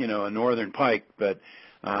a northern pike, but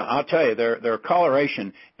I'll tell you, their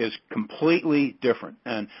coloration is completely different.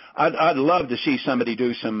 And I'd love to see somebody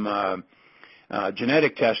do some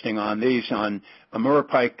genetic testing on these, on Amur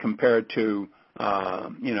pike compared to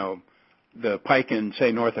the pike in,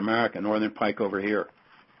 say, North America, northern pike over here.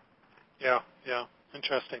 Yeah,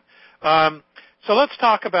 interesting. So let's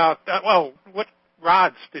talk about what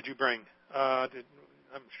rods did you bring? I'm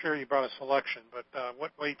sure you brought a selection, but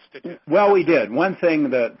what weights did you? Well, we did. One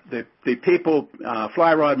thing that the people,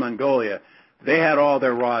 Fly Rod Mongolia, they had all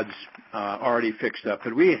their rods already fixed up,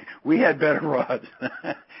 but we had better rods,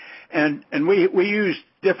 and we used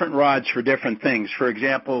different rods for different things. For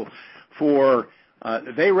example,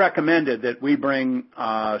 they recommended that we bring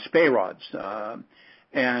spey rods.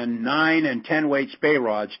 And 9 and 10 weight spey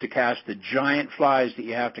rods to cast the giant flies that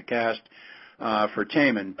you have to cast for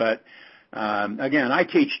taimen. But again, I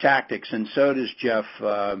teach tactics, and so does Jeff.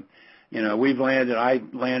 I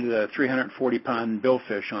landed a 340-pound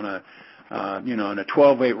billfish on a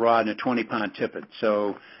 12-weight rod and a 20-pound tippet.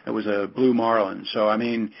 So it was a blue marlin. So I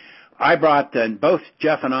mean, I brought, and both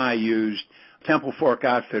Jeff and I used Temple Fork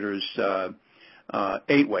Outfitters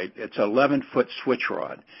 8-weight. It's an 11-foot switch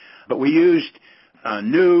rod, but we used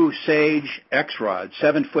new Sage X rods,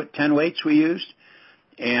 7-foot 10 weights we used,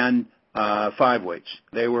 and 5 weights.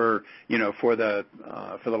 They were, for the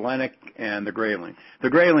Lennox and the Grayling.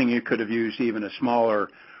 The Grayling you could have used even a smaller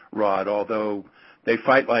rod, although they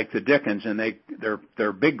fight like the dickens, and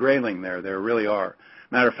they're big Grayling there. They really are.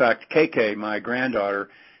 Matter of fact, KK, my granddaughter,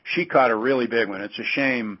 she caught a really big one. It's a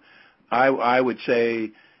shame. I would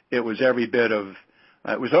say it was every bit of.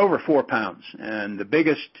 It was over 4 pounds, and the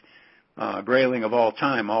biggest Grayling of all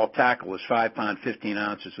time, all tackle, was 5 pound 15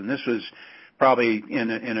 ounces, and this was probably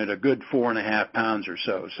in at a good 4.5 pounds or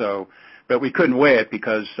so. So, but we couldn't weigh it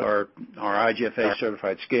because our IGFA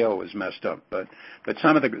certified scale was messed up. But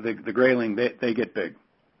some of the Grayling, they get big.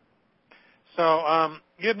 So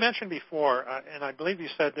you had mentioned before, and I believe you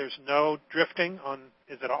said there's no drifting on.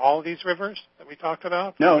 Is it all of these rivers that we talked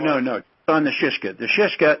about? No. On the Shishkut. The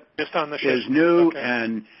Shishkut just on the Shishkut is new, okay.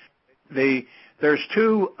 And there's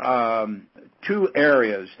two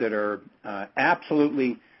areas that are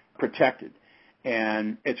absolutely protected,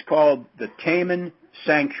 and it's called the Taimen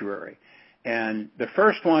Sanctuary. And the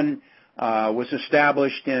first one was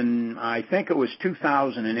established in, I think it was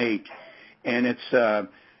 2008, and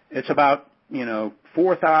it's about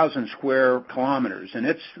 4,000 square kilometers, and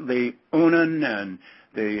it's the Unan and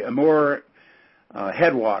the Amur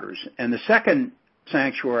headwaters. And the second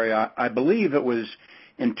sanctuary, I believe it was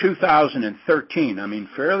in 2013, I mean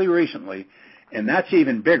fairly recently, and that's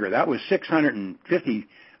even bigger. That was 650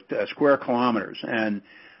 square kilometers, and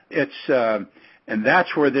it's and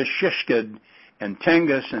that's where this Shishkut and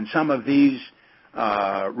Tengus and some of these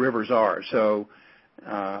rivers are. So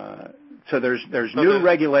there's new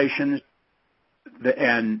regulations,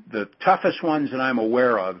 and the toughest ones that I'm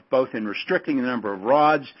aware of, both in restricting the number of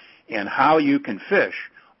rods and how you can fish,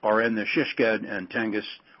 are in the Shishkut and Tengus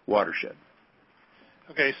watershed.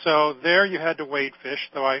 Okay, so there you had to wade fish.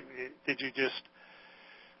 So did you just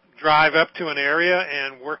drive up to an area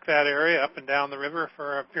and work that area up and down the river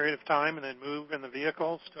for a period of time and then move in the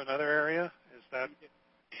vehicles to another area? Is that...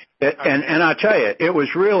 And I'll tell you, it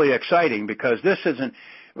was really exciting because this isn't...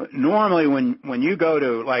 Normally when you go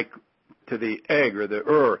to the Egg or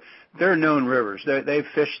the they're known rivers. They've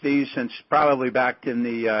fished these since probably back in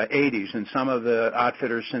the 80s, and some of the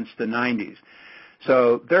outfitters since the 90s.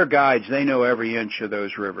 So their guides, they know every inch of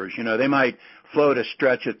those rivers. They might float a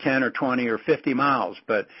stretch of 10 or 20 or 50 miles,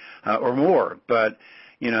 but or more, but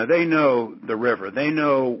they know the river. They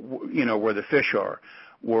know where the fish are.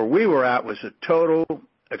 Where we were at was a total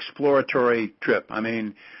exploratory trip. I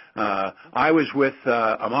mean, I was with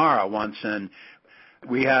Amara once, and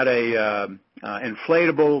we had a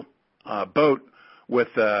inflatable boat with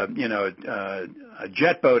a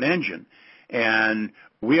jet boat engine, and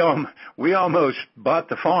we almost bought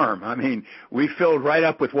the farm. I mean, we filled right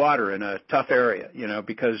up with water in a tough area,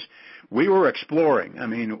 because we were exploring. I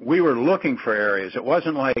mean, we were looking for areas. It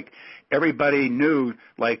wasn't like everybody knew,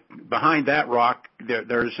 like behind that rock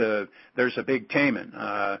there's a big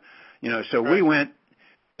taimen. So we went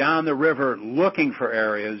down the river looking for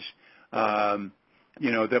areas,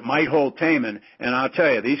 that might hold taimen. And I'll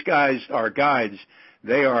tell you, these guys are guides.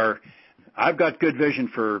 I've got good vision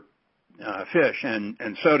for fish,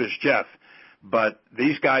 and so does Jeff. But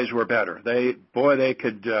these guys were better. They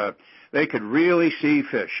could really see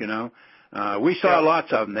fish. We saw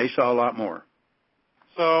lots of them. They saw a lot more.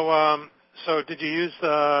 So did you use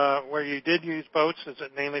where you did use boats? Is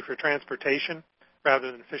it mainly for transportation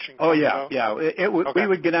rather than fishing? Oh yeah. Okay. We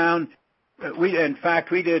would get down. In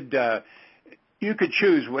fact, we did. You could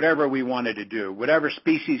choose whatever we wanted to do, whatever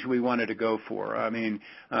species we wanted to go for. I mean,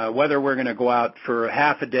 whether we're going to go out for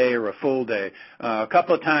half a day or a full day. A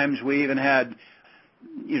couple of times we even had,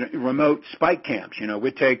 remote spike camps.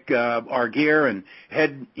 We'd take our gear and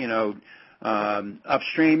head,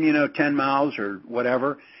 upstream, 10 miles or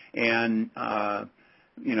whatever, and,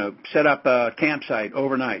 set up a campsite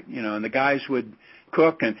overnight, and the guys would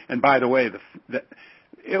cook. And by the way,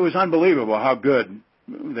 it was unbelievable how good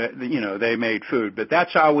they made food, but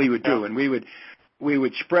that's how we would do. And we would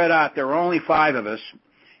spread out. There were only 5 of us,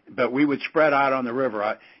 but we would spread out on the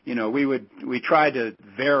river. We tried to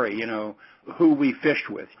vary, who we fished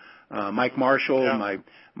with. Mike Marshall,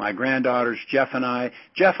 my granddaughters, Jeff and I.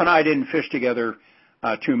 Jeff and I didn't fish together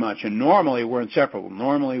too much, and normally we're inseparable.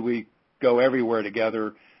 Normally we go everywhere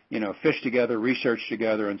together, fish together, research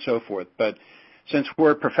together, and so forth. But since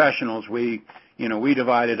we're professionals, we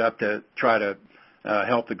divided up to try to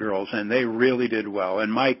help the girls, and they really did well,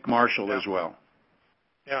 and Mike Marshall as well.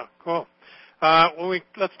 Yeah, cool.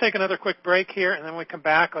 Let's take another quick break here, and then when we come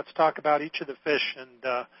back, let's talk about each of the fish and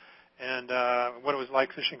what it was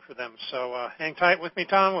like fishing for them. So hang tight with me,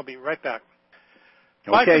 Tom. We'll be right back.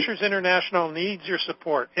 Fly Fishers International needs your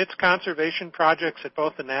support. Its conservation projects at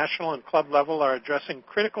both the national and club level are addressing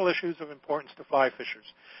critical issues of importance to fly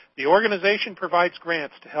fishers. The organization provides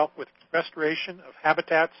grants to help with restoration of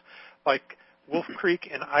habitats like Wolf Creek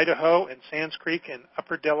in Idaho and Sands Creek in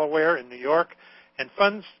Upper Delaware in New York, and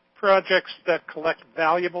funds projects that collect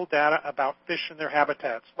valuable data about fish and their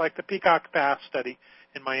habitats, like the Peacock Bass study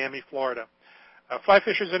in Miami, Florida. Fly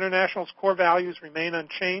Fishers International's core values remain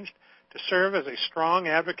unchanged: to serve as a strong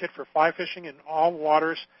advocate for fly fishing in all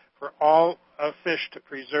waters for all of fish, to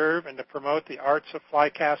preserve and to promote the arts of fly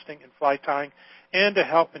casting and fly tying, and to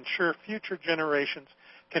help ensure future generations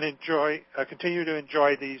can continue to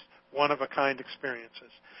enjoy these one-of-a-kind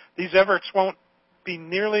experiences. These efforts won't be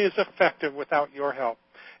nearly as effective without your help.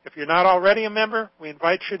 If you're not already a member, we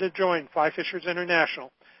invite you to join Fly Fishers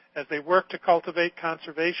International as they work to cultivate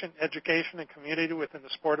conservation, education, and community within the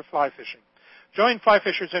sport of fly fishing. Join Fly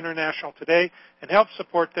Fishers International today and help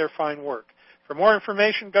support their fine work. For more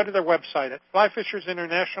information, go to their website at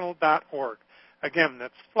flyfishersinternational.org. Again,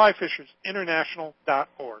 that's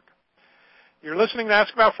flyfishersinternational.org. You're listening to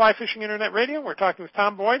Ask About Fly Fishing Internet Radio. We're talking with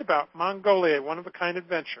Tom Boyd about Mongolia, one-of-a-kind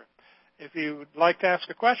adventure. If you'd like to ask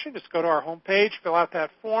a question, just go to our homepage, fill out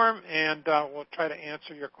that form, and we'll try to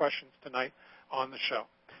answer your questions tonight on the show.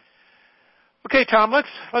 Okay, Tom,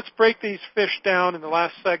 let's break these fish down in the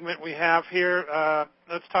last segment we have here.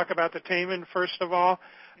 Let's talk about the taimen first of all.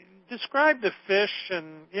 Describe the fish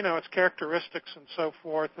and, its characteristics and so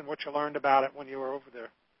forth, and what you learned about it when you were over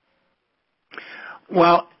there.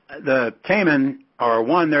 Well, the taimen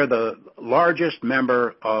they're the largest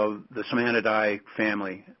member of the Semanidae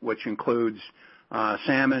family, which includes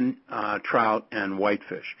salmon, trout, and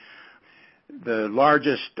whitefish. The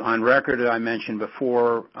largest on record, I mentioned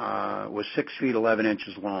before, was 6 feet 11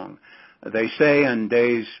 inches long. They say in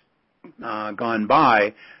days gone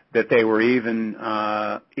by that they were even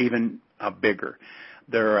bigger.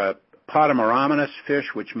 They're a potamoraminous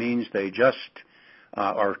fish, which means they just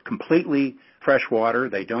are completely freshwater.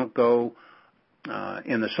 They don't go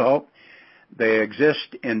in the salt. They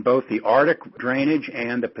exist in both the Arctic drainage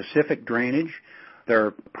and the Pacific drainage.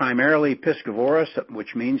 They're primarily piscivorous,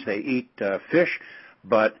 which means they eat fish,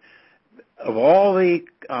 but of all the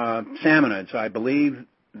salmonids, I believe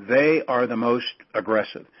they are the most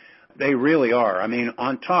aggressive. They really are. I mean,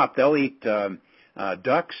 on top, they'll eat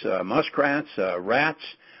ducks, muskrats, rats,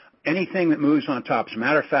 anything that moves on top. As a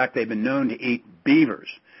matter of fact, they've been known to eat beavers.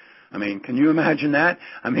 I mean, can you imagine that?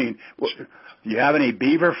 I mean, do you have any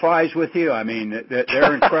beaver flies with you? I mean,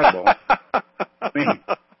 they're incredible. I mean,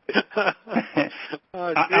 you'd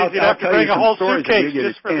have to bring a whole suitcase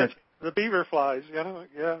just for the beaver flies,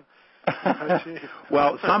 yeah.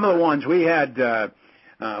 Well, some of the ones we had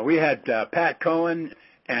Pat Cohen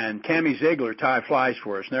and Cammie Ziegler tie flies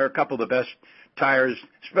for us, and they're a couple of the best tires,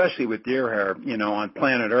 especially with deer hair, on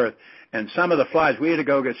planet Earth. And some of the flies, we had to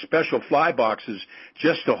go get special fly boxes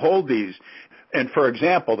just to hold these. And for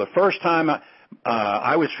example, the first time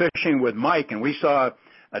I was fishing with Mike, and we saw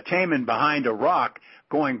a taimen behind a rock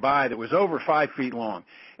going by that was over 5 feet long.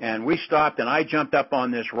 And we stopped, and I jumped up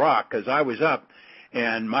on this rock because I was up,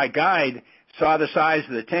 and my guide saw the size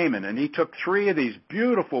of the taimen, and he took 3 of these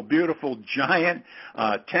beautiful, beautiful, giant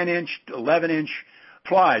 10-inch, 11-inch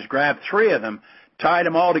flies, grabbed 3 of them, tied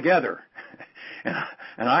them all together.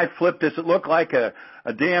 And I flipped this. It looked like a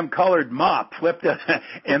damn colored mop. Flipped it,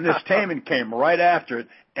 and this taimen came right after it,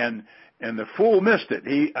 and the fool missed it.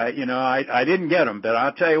 I didn't get him, but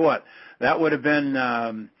I'll tell you what, that would have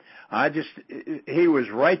been. He was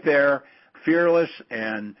right there, fearless,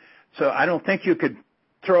 and so I don't think you could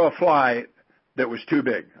throw a fly that was too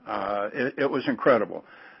big. It was incredible.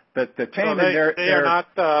 But the taimen, they are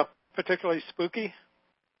not particularly spooky.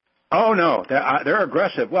 Oh no, they're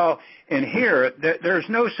aggressive. Well, in here, there's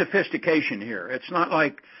no sophistication here. It's not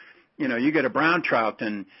like, you get a brown trout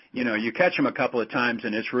and, you catch them a couple of times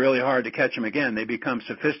and it's really hard to catch them again. They become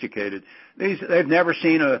sophisticated. They've never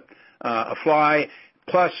seen a fly.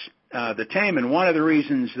 Plus, the taimen, one of the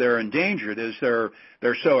reasons they're endangered is they're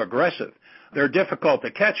so aggressive. They're difficult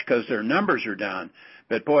to catch because their numbers are down.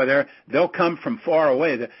 But boy, they'll come from far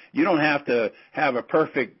away. You don't have to have a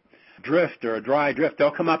perfect drift or a dry drift. They'll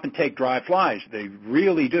come up and take dry flies. They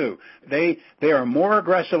really do. They are more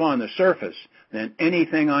aggressive on the surface than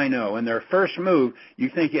anything I know. And their first move, you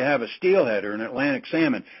think you have a steelhead or an Atlantic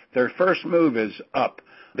salmon, their first move is up.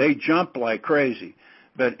 They jump like crazy.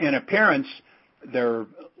 But in appearance, they're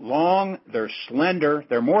long, they're slender,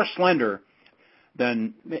 they're more slender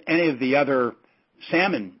than any of the other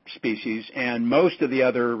salmon species and most of the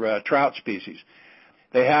other trout species.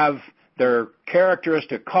 They have their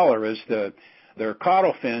characteristic color is their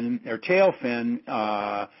caudal fin, their tail fin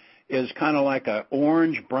is kind of like a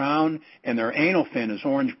orange brown, and their anal fin is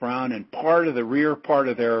orange brown, and part of the rear part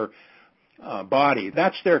of their body.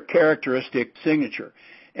 That's their characteristic signature.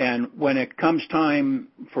 And when it comes time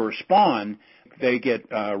for spawn, they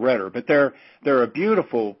get redder. But they're a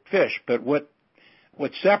beautiful fish. But what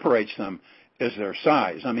separates them is their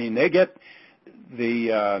size. I mean, they get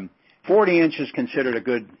the 40 inches considered a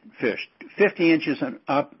good fish. 50 inches and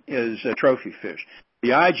up is a trophy fish. The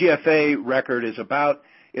IGFA record is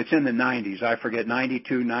it's in the 90s. I forget,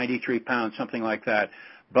 92, 93 pounds, something like that.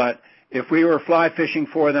 But if we were fly fishing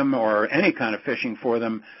for them or any kind of fishing for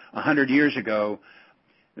them 100 years ago,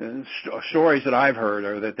 stories that I've heard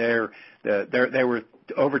are that they were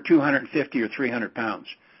over 250 or 300 pounds.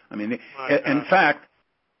 I mean, in fact,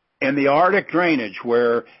 in the Arctic drainage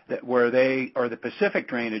where they, or the Pacific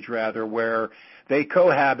drainage rather, where they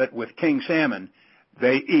cohabit with king salmon,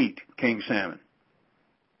 they eat king salmon.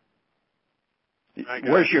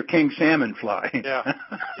 Where's your king salmon fly?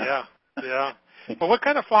 Yeah. Well, what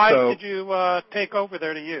kind of flies did you take over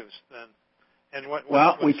there to use then? And what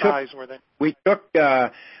size were they?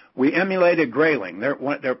 We emulated grayling. They're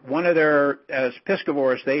one of their, as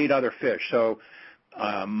piscivores, they eat other fish. So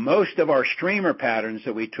most of our streamer patterns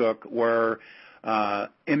that we took were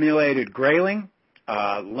emulated grayling,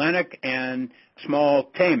 lennox, and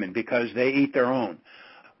small taimen because they eat their own.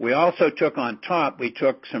 We also took on top, we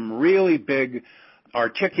took some really big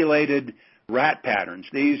articulated rat patterns.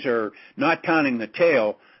 These are, not counting the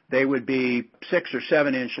tail, they would be 6 or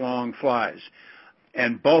 7 inch long flies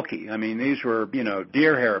and bulky. I mean, these were,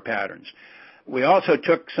 deer hair patterns. We also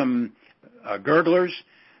took some gurglers.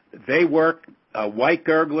 They work white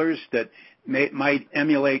gurglers that might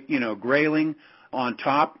emulate, grayling on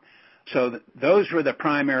top. So those were the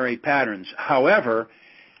primary patterns. However,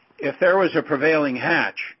 if there was a prevailing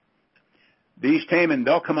hatch, these taimen,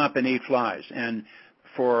 they'll come up and eat flies. And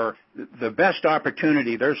for the best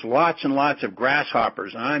opportunity, there's lots and lots of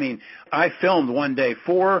grasshoppers. I mean, I filmed one day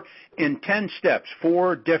 4 steps,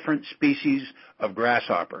 4 different species of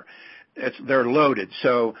grasshopper. They're loaded.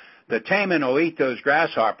 So the taimen will eat those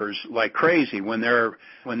grasshoppers like crazy when they're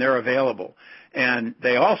available. And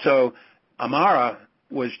they also, Amara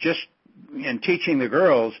was just in teaching the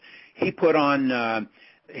girls, he put on,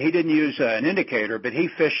 he didn't use an indicator, but he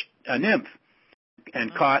fished a nymph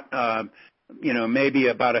and caught, maybe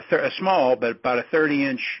about a small, but about a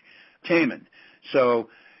 30-inch taimen. So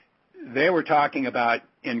they were talking about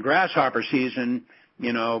in grasshopper season,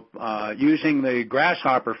 using the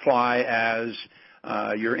grasshopper fly as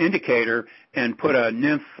your indicator and put a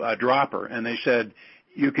nymph dropper. And they said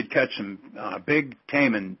you could catch some big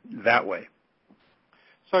taimen that way.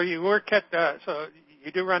 So so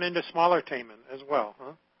you do run into smaller taimen as well,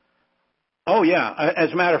 huh? Oh, yeah.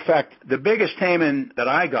 As a matter of fact, the biggest taimen that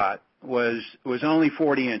I got was only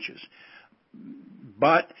 40 inches.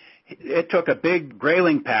 But it took a big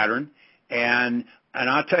grayling pattern, and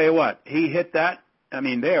I'll tell you what, he hit that. I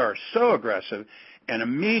mean, they are so aggressive, and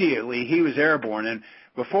immediately he was airborne. And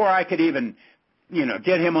before I could even,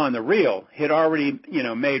 get him on the reel, he'd already,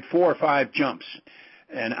 made 4 or 5 jumps.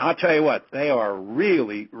 And I'll tell you what, they are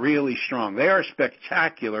really, really strong. They are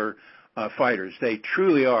spectacular fighters. They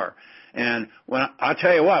truly are. And I'll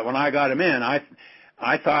tell you what, when I got him in,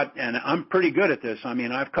 I thought, and I'm pretty good at this. I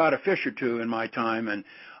mean, I've caught a fish or two in my time, and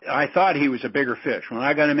I thought he was a bigger fish. When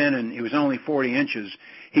I got him in and he was only 40 inches,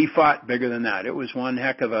 he fought bigger than that. It was one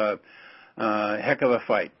heck of a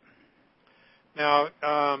fight. Now,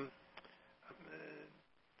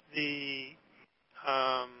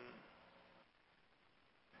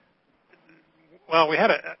 well, we had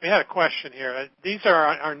a question here. These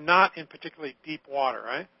are not in particularly deep water,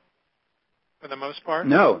 right? For the most part.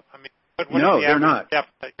 No. I mean, what no, is the they're not. depth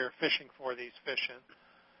that you're fishing for these fish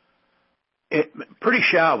in? Pretty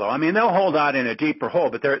shallow. I mean, they'll hold out in a deeper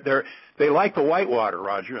hole, but they like the whitewater,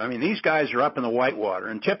 Roger. I mean, these guys are up in the whitewater,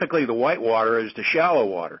 and typically the whitewater is the shallow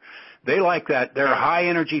water. They like that. They're high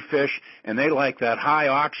energy fish, and they like that high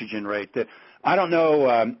oxygen rate. That I don't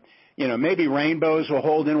know. Maybe rainbows will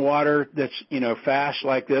hold in water that's fast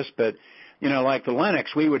like this, but like the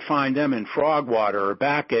Lennox, we would find them in frog water or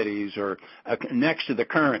back eddies or next to the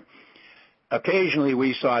current. Occasionally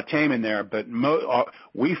we saw taimen there, but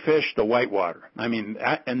we fished the whitewater. I mean,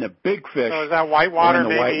 and the big fish. So is that whitewater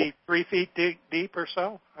maybe 3 feet deep or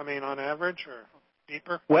so? I mean, on average, or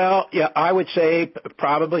deeper? Well, yeah, I would say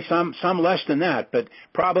probably some less than that, but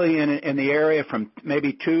probably in the area from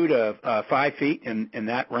maybe 2 to 5 feet in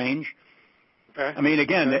that range. Okay. I mean,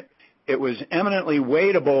 again, it was eminently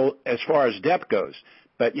wadeable as far as depth goes,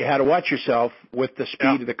 but you had to watch yourself with the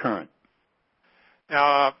speed of the current.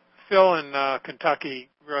 Now, Phil in Kentucky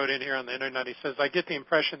wrote in here on the internet. He says, I get the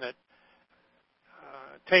impression that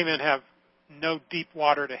taimen have no deep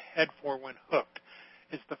water to head for when hooked.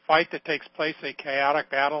 Is the fight that takes place a chaotic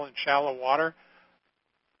battle in shallow water?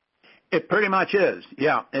 It pretty much is.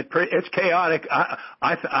 Yeah, it's chaotic.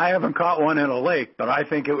 I haven't caught one in a lake, but I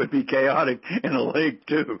think it would be chaotic in a lake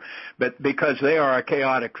too. But because they are a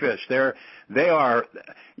chaotic fish, they are.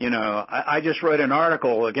 I just read an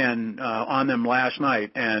article again on them last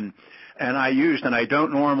night, and I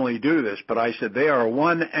don't normally do this, but I said they are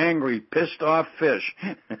one angry, pissed off fish.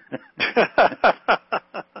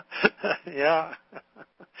 Yeah,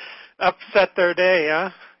 upset their day, huh?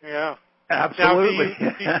 Yeah. Absolutely.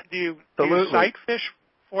 Now, do you sight fish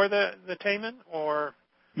for the taimen, or?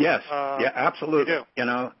 Yes. Yeah, absolutely. You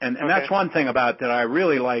do. And that's one thing about that I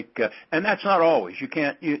really like, and that's not always. You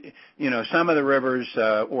can't, some of the rivers,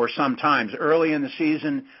 or sometimes early in the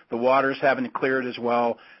season, the waters haven't cleared as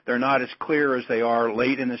well. They're not as clear as they are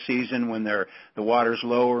late in the season when the water's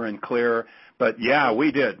lower and clearer. But yeah,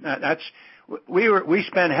 we did. We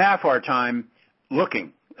spent half our time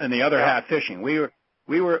looking and the other half fishing. We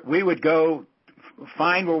would go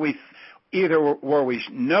find where we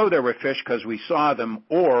know there were fish because we saw them,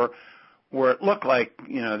 or where it looked like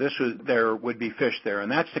there would be fish there,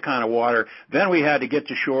 and that's the kind of water. Then we had to get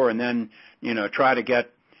to shore and then try to get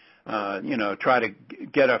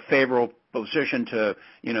a favorable position to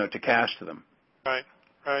cast to them. Right.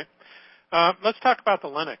 Let's talk about the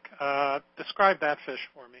Lennox. Describe that fish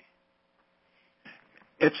for me.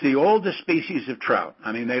 It's the oldest species of trout.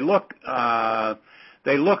 I mean, they look a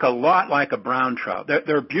lot like a brown trout.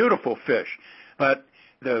 They're beautiful fish, but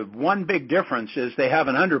the one big difference is they have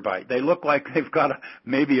an underbite. They look like they've got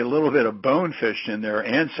maybe a little bit of bonefish in their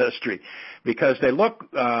ancestry, because they look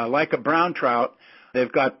like a brown trout.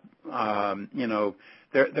 They've got,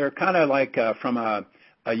 they're kind of like from a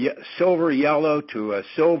silver yellow to a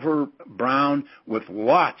silver brown with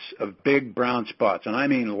lots of big brown spots, and I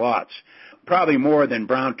mean lots, probably more than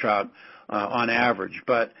brown trout on average,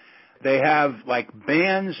 but they have like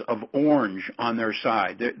bands of orange on their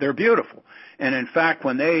side. They're beautiful. And in fact,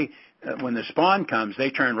 when the spawn comes, they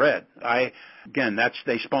turn red. They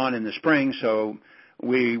spawn in the spring, so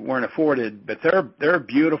we weren't afforded, but they're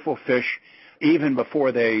beautiful fish even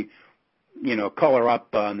before they, color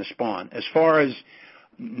up on the spawn. As far as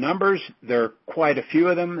numbers, there are quite a few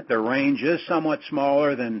of them. Their range is somewhat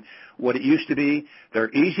smaller than what it used to be.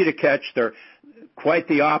 They're easy to catch. They're quite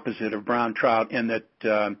the opposite of brown trout in that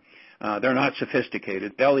they're not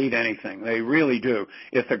sophisticated. They'll eat anything. They really do.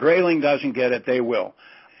 If the grayling doesn't get it, they will.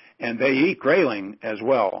 And they eat grayling as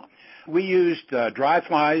well. We used dry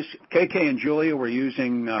flies. KK and Julia were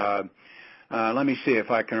using, let me see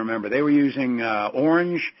if I can remember. They were using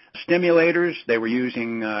orange stimulators. They were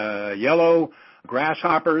using yellow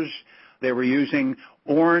grasshoppers. They were using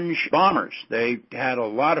orange bombers. They had a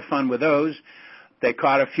lot of fun with those. They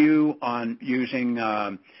caught a few on using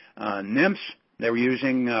nymphs. They were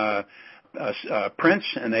using prince,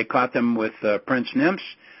 and they caught them with prince nymphs.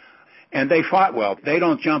 And they fought well. They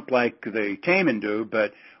don't jump like the taimen do,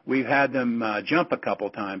 but we've had them jump a couple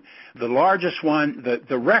times. The largest one,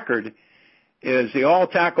 the record is, the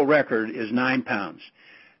all-tackle record is 9 pounds.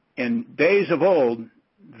 In days of old,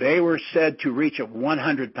 they were said to reach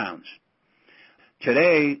 100 pounds.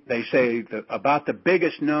 Today, they say about the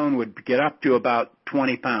biggest known would get up to about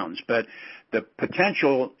 20 pounds, but the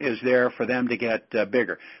potential is there for them to get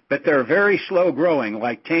bigger. But they're very slow growing,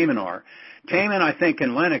 like taimen are. Taimen, I think,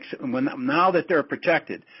 in Lennox, now that they're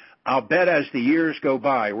protected, I'll bet as the years go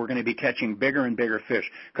by, we're going to be catching bigger and bigger fish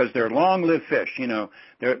because they're long-lived fish. You know,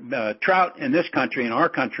 trout in this country, in our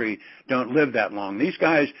country, don't live that long. These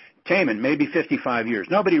guys, taimen, maybe 55 years.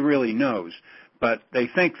 Nobody really knows, but they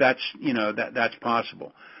think that's, you know, that's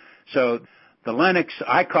possible. So the Lennox,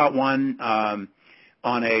 I caught one on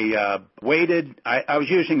a weighted, I was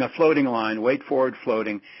using a floating line, weight forward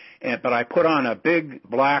floating, but I put on a big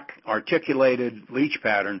black articulated leech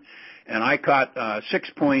pattern, and I caught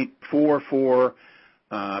 6.44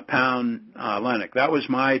 pound Lennox. That was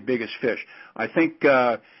my biggest fish. I think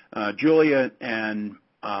Julia and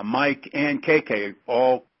Mike and KK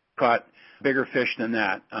all caught bigger fish than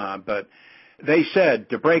that. But they said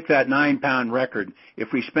to break that 9-pound record,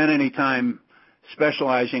 if we spent any time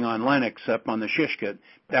specializing on Lennox up on the Shishkut,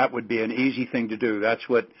 that would be an easy thing to do. That's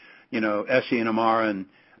what, you know, Essie and Amara and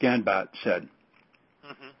Ganbat said.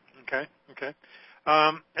 Mm-hmm. Okay.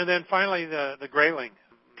 And then finally, the grayling.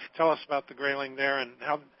 Tell us about the grayling there and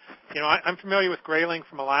how, you know, I'm familiar with grayling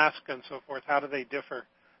from Alaska and so forth. How do they differ,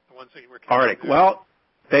 the ones that you were catching? Arctic. Well,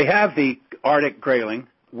 they have the Arctic grayling.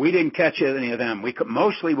 We didn't catch any of them. We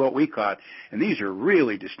mostly what we caught, and these are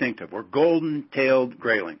really distinctive, were golden-tailed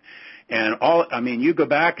grayling. And you go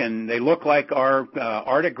back and they look like our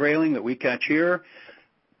Arctic grayling that we catch here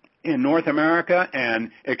in North America,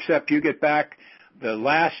 and except you get back, the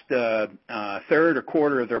last third or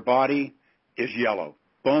quarter of their body is yellow.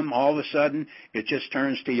 Boom, all of a sudden, it just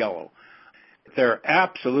turns to yellow. They're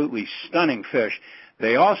absolutely stunning fish.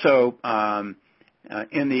 They also,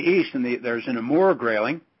 in the east, there's an Amur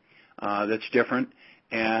grayling that's different.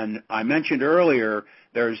 And I mentioned earlier,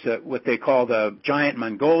 there's what they call the giant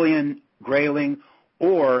Mongolian grayling,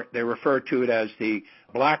 or they refer to it as the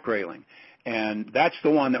black grayling. And that's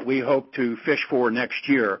the one that we hope to fish for next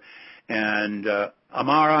year. And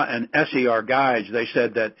Amara and Essie, our guides, they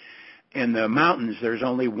said that in the mountains there's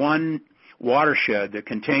only one watershed that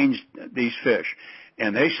contains these fish.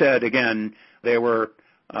 And they said, again, they were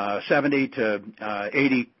 70 to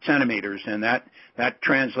 80 centimeters, and that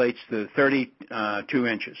translates to 32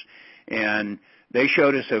 inches. And they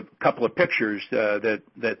showed us a couple of pictures that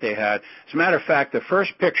they had. As a matter of fact, the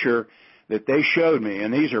first picture that they showed me,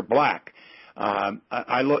 and these are black,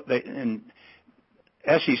 I looked, and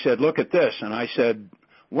Essie said, "Look at this," and I said,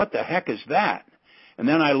 "What the heck is that?" And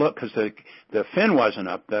then I looked because the fin wasn't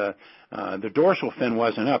up, the dorsal fin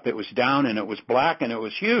wasn't up. It was down, and it was black, and it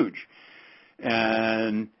was huge.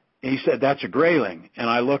 And he said, "That's a grayling." And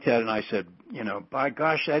I looked at it, and I said, "You know, by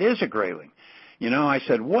gosh, that is a grayling." You know, I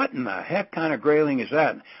said, "What in the heck kind of grayling is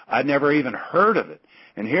that?" I'd never even heard of it.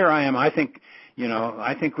 And here I am. I think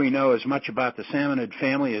we know as much about the salmonid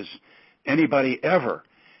family as anybody ever.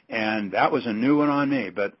 And that was a new one on me.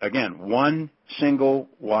 But again, one single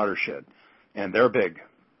watershed, and they're big.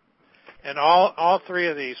 And all three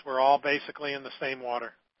of these were all basically in the same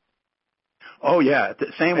water. Oh yeah,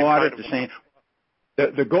 the same water, the same.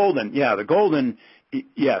 The golden,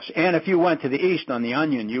 yes. And if you went to the east on the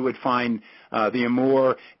Onion, you would find the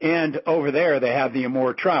Amur, and over there they have the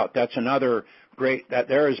Amur trout. That's another great. That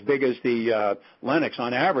they're as big as the Lennox,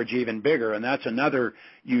 on average, even bigger, and that's another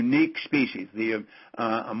unique species, the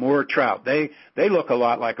Amur trout. They look a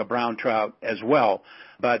lot like a brown trout as well,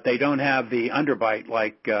 but they don't have the underbite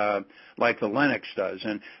like the Lennox does.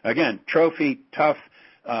 And again, trophy, tough.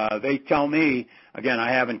 They tell me, again,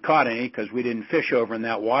 I haven't caught any because we didn't fish over in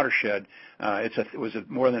that watershed. It was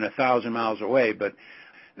more than 1,000 miles away, but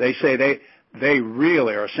they say they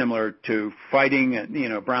really are similar to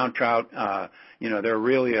fighting, brown trout. They're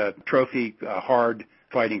really a trophy, hard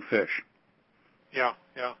fighting fish. Yeah.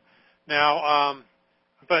 Now,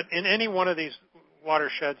 but in any one of these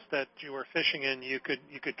watersheds that you were fishing in, you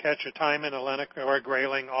could catch a taimen, a Lennox, or a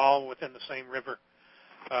grayling all within the same river.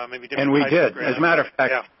 Maybe different. And we did. As a matter of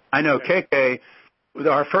fact, yeah. I know KK.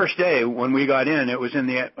 Our first day when we got in, it was in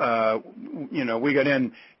the, we got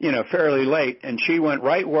in, fairly late, and she went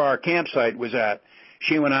right where our campsite was at.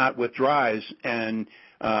 She went out with dries, and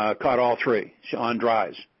caught all three on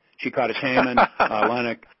dries. She caught a taimen,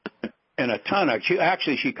 Lennox, and a ton of.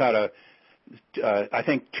 She caught I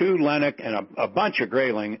think 2 Lennox and a bunch of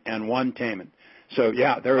grayling and 1 taimen. So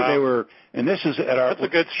yeah, they were, and this is at our. That's a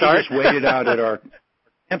good start. We just waited out at our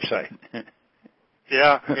campsite.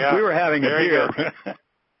 Yeah. We were having Very a beer. Good.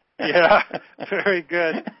 Yeah, very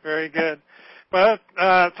good, very good. Well,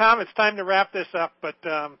 Tom, it's time to wrap this up, but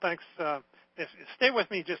thanks. Stay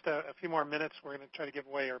with me just a few more minutes. We're going to try to give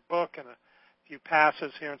away our book and a few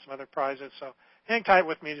passes here and some other prizes. So hang tight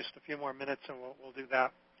with me just a few more minutes, and we'll do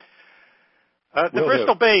that. The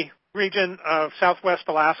Bristol Bay region of southwest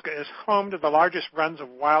Alaska is home to the largest runs of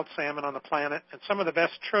wild salmon on the planet and some of the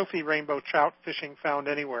best trophy rainbow trout fishing found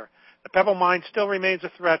anywhere. The Pebble Mine still remains a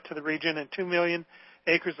threat to the region, and 2 million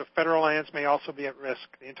acres of federal lands may also be at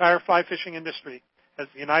risk. The entire fly fishing industry has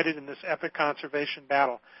united in this epic conservation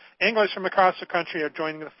battle. Anglers from across the country are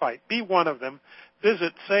joining the fight. Be one of them.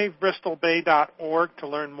 Visit SaveBristolBay.org to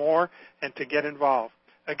learn more and to get involved.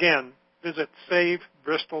 Again, visit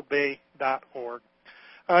SaveBristolBay.org.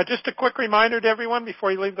 Just a quick reminder to everyone before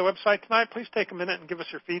you leave the website tonight, please take a minute and give us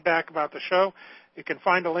your feedback about the show. You can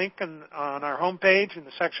find a link on our homepage in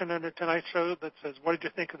the section under tonight's show that says, what did you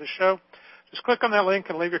think of the show? Just click on that link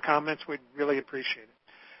and leave your comments. We'd really appreciate it.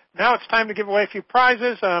 Now it's time to give away a few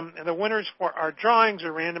prizes, and the winners for our drawings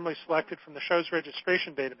are randomly selected from the show's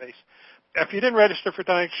registration database. If you didn't register for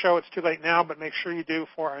tonight's show, it's too late now, but make sure you do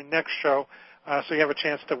for our next show so you have a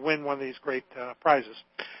chance to win one of these great prizes.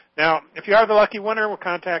 Now, if you are the lucky winner, we'll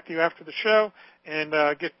contact you after the show and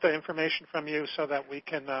get the information from you so that we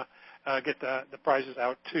can get the prizes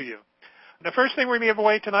out to you. The first thing we're going to give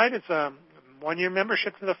away tonight is a one-year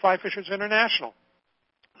membership to the Fly Fishers International.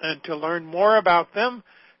 And to learn more about them,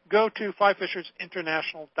 go to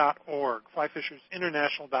flyfishersinternational.org,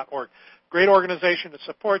 flyfishersinternational.org. Great organization to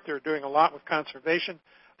support. They're doing a lot with conservation,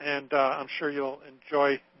 and I'm sure you'll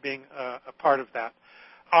enjoy being a part of that.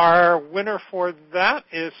 Our winner for that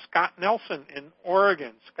is Scott Nelson in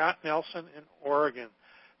Oregon. Scott Nelson in Oregon.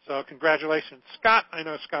 So congratulations, Scott. I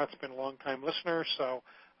know Scott's been a long-time listener, so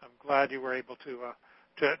I'm glad you were able to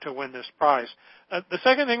win this prize. The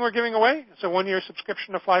second thing we're giving away is a one-year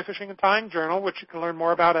subscription to Fly Fishing and Tying Journal, which you can learn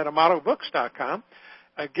more about at AmatoBooks.com.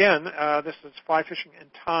 Again, this is Fly Fishing and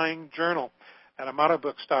Tying Journal at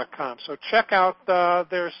AmatoBooks.com. So check out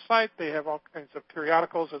their site. They have all kinds of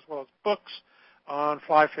periodicals as well as books on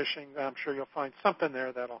fly fishing. I'm sure you'll find something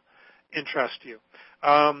there that'll interest you.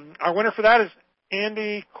 Our winner for that is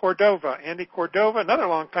Andy Cordova. Andy Cordova, another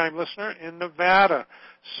longtime listener in Nevada.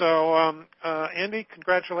 So, Andy,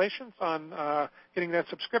 congratulations on getting that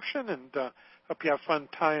subscription, and hope you have fun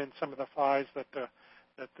tying some of the flies that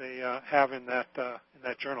they have in that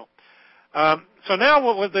journal. So now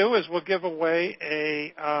what we'll do is we'll give away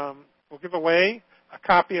a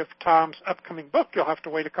copy of Tom's upcoming book. You'll have to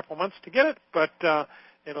wait a couple months to get it, but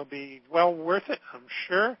it'll be well worth it, I'm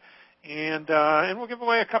sure. And we'll give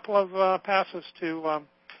away a couple of passes to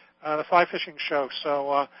the Fly Fishing Show.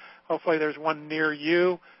 So hopefully there's one near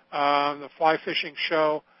you. The Fly Fishing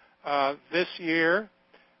Show this year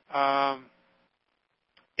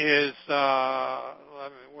is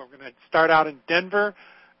we're going to start out in Denver,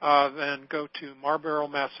 then go to Marlborough,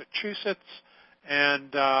 Massachusetts,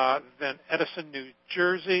 and then Edison, New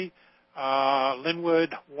Jersey,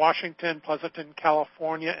 Linwood, Washington, Pleasanton,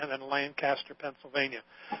 California, and then Lancaster, Pennsylvania.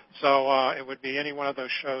 So it would be any one of those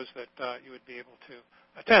shows that you would be able to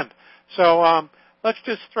attend. So let's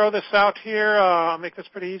just throw this out here. I'll make this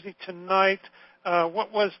pretty easy tonight.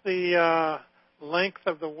 What was the length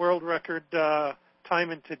of the world record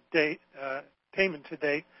taimen to date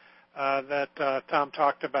that Tom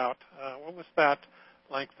talked about? What was that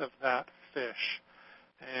length of that fish?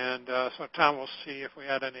 And so Tom will see if we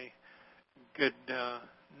had any good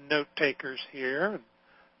note takers here and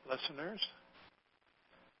listeners,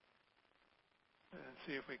 and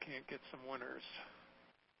see if we can't get some winners.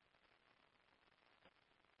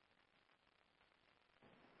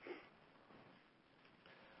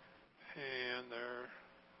 And they're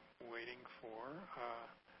waiting for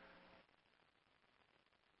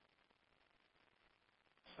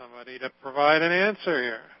somebody to provide an answer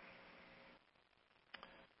here.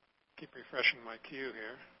 Keep refreshing my queue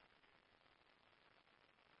here.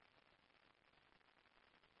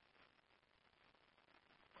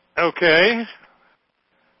 Okay.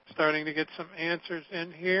 Starting to get some answers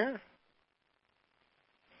in here.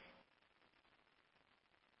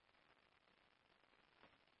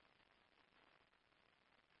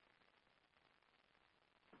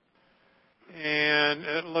 And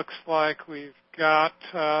it looks like we've got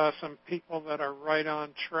some people that are right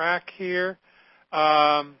on track here.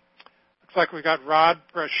 Looks Looks like we got Rod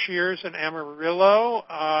Brashears in Amarillo,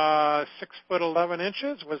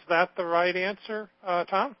 6'11". Was that the right answer,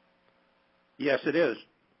 Tom? Yes, it is.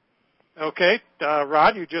 Okay,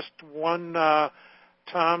 Rod, you just won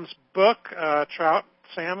Tom's book, Trout,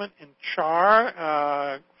 Salmon, and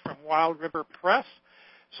Char, from Wild River Press.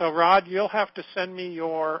 So, Rod, you'll have to send me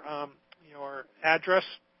your address,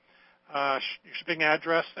 your shipping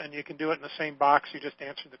address, and you can do it in the same box you just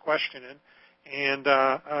answered the question in. And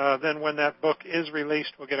then when that book is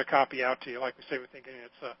released, we'll get a copy out to you. Like we say, we're thinking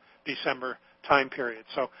it's a December time period.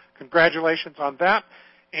 So congratulations on that.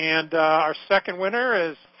 And our second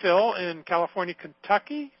winner is Phil in California,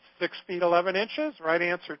 Kentucky, 6'11". Right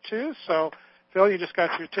answer, 2. So, Phil, you just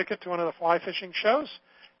got your ticket to one of the fly fishing shows.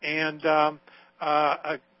 And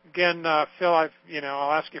again, Phil,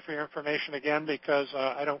 I'll ask you for your information again because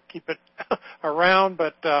I don't keep it around,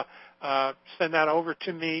 but send that over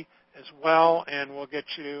to me as well, and we'll get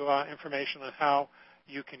you information on how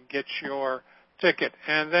you can get your ticket.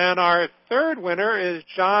 And then our third winner is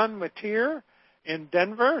John Mateer in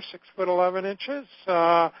Denver, 6'11".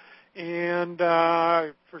 And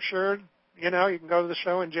for sure, you can go to the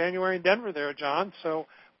show in January in Denver there, John. So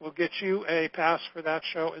we'll get you a pass for that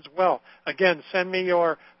show as well. Again, send me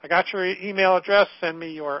I got your email address, send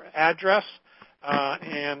me your address,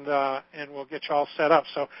 and we'll get you all set up.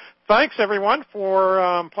 So thanks, everyone,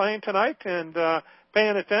 for playing tonight and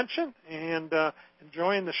paying attention and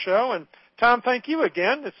enjoying the show. And, Tom, thank you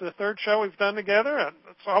again. It's the third show we've done together.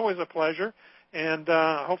 It's always a pleasure. And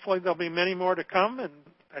hopefully there'll be many more to come. And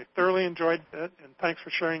I thoroughly enjoyed it. And thanks for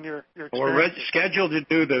sharing your experience. We're scheduled to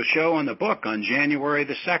do the show on the book on January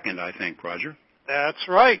the 2nd, I think, Roger. That's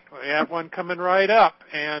right. We have one coming right up.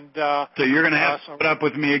 And so you're going to have to put up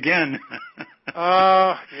with me again.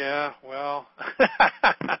 Yeah, well.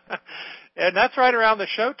 And that's right around the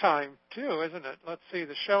show time, too, isn't it? Let's see.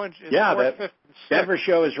 The show is 4th, 5th, and 6th. Denver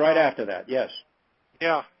show is right after that, yes.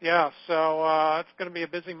 Yeah. So it's going to be a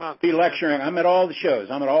busy month. Be lecturing. I'm at all the shows.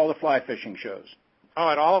 I'm at all the fly fishing shows. Oh,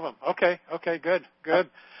 at all of them. Okay, good.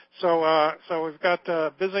 So we've got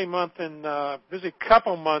a busy month and busy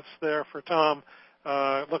couple months there for Tom.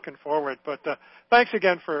 Looking forward. But thanks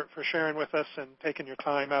again for sharing with us and taking your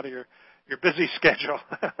time out of your busy schedule.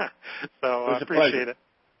 So I appreciate it.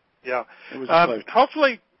 Yeah. It was a pleasure.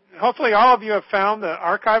 Hopefully all of you have found the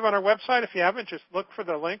archive on our website. If you haven't, just look for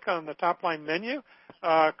the link on the top line menu.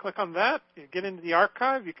 Click on that. You get into the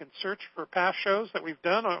archive. You can search for past shows that we've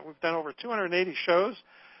done. We've done over 280 shows,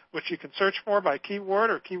 which you can search for by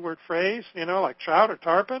keyword or keyword phrase, like trout or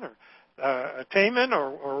tarpon or taimen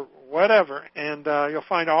or whatever. And you'll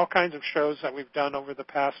find all kinds of shows that we've done over the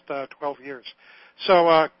past 12 years.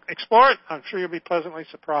 So explore it. I'm sure you'll be pleasantly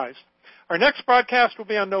surprised. Our next broadcast will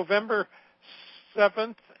be on November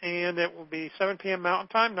 7th, and it will be 7 p.m. Mountain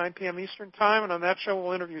Time, 9 p.m. Eastern Time. And on that show,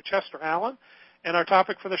 we'll interview Chester Allen. And our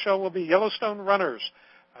topic for the show will be Yellowstone runners.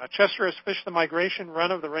 Chester has fished the migration run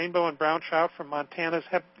of the rainbow and brown trout from Montana's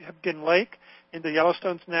Hebgen Lake into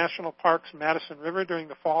Yellowstone's National Park's Madison River during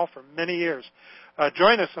the fall for many years.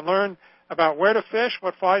 Join us and learn about where to fish,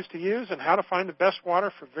 what flies to use, and how to find the best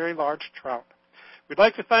water for very large trout. We'd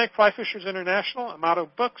like to thank Fly Fishers International, Amato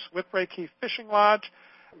Books, Whipray Key Fishing Lodge,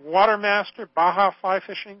 Watermaster, Baja Fly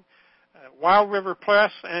Fishing, Wild River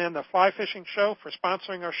Press, and the Fly Fishing Show for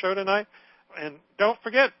sponsoring our show tonight. And don't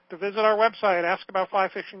forget to visit our website,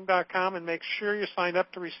 askaboutflyfishing.com, and make sure you sign up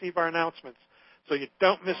to receive our announcements so you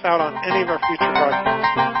don't miss out on any of our future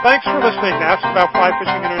broadcasts. Thanks for listening to Ask About Fly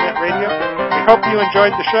Fishing Internet Radio. We hope you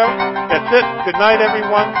enjoyed the show. That's it. Good night,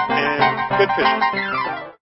 everyone, and good fishing.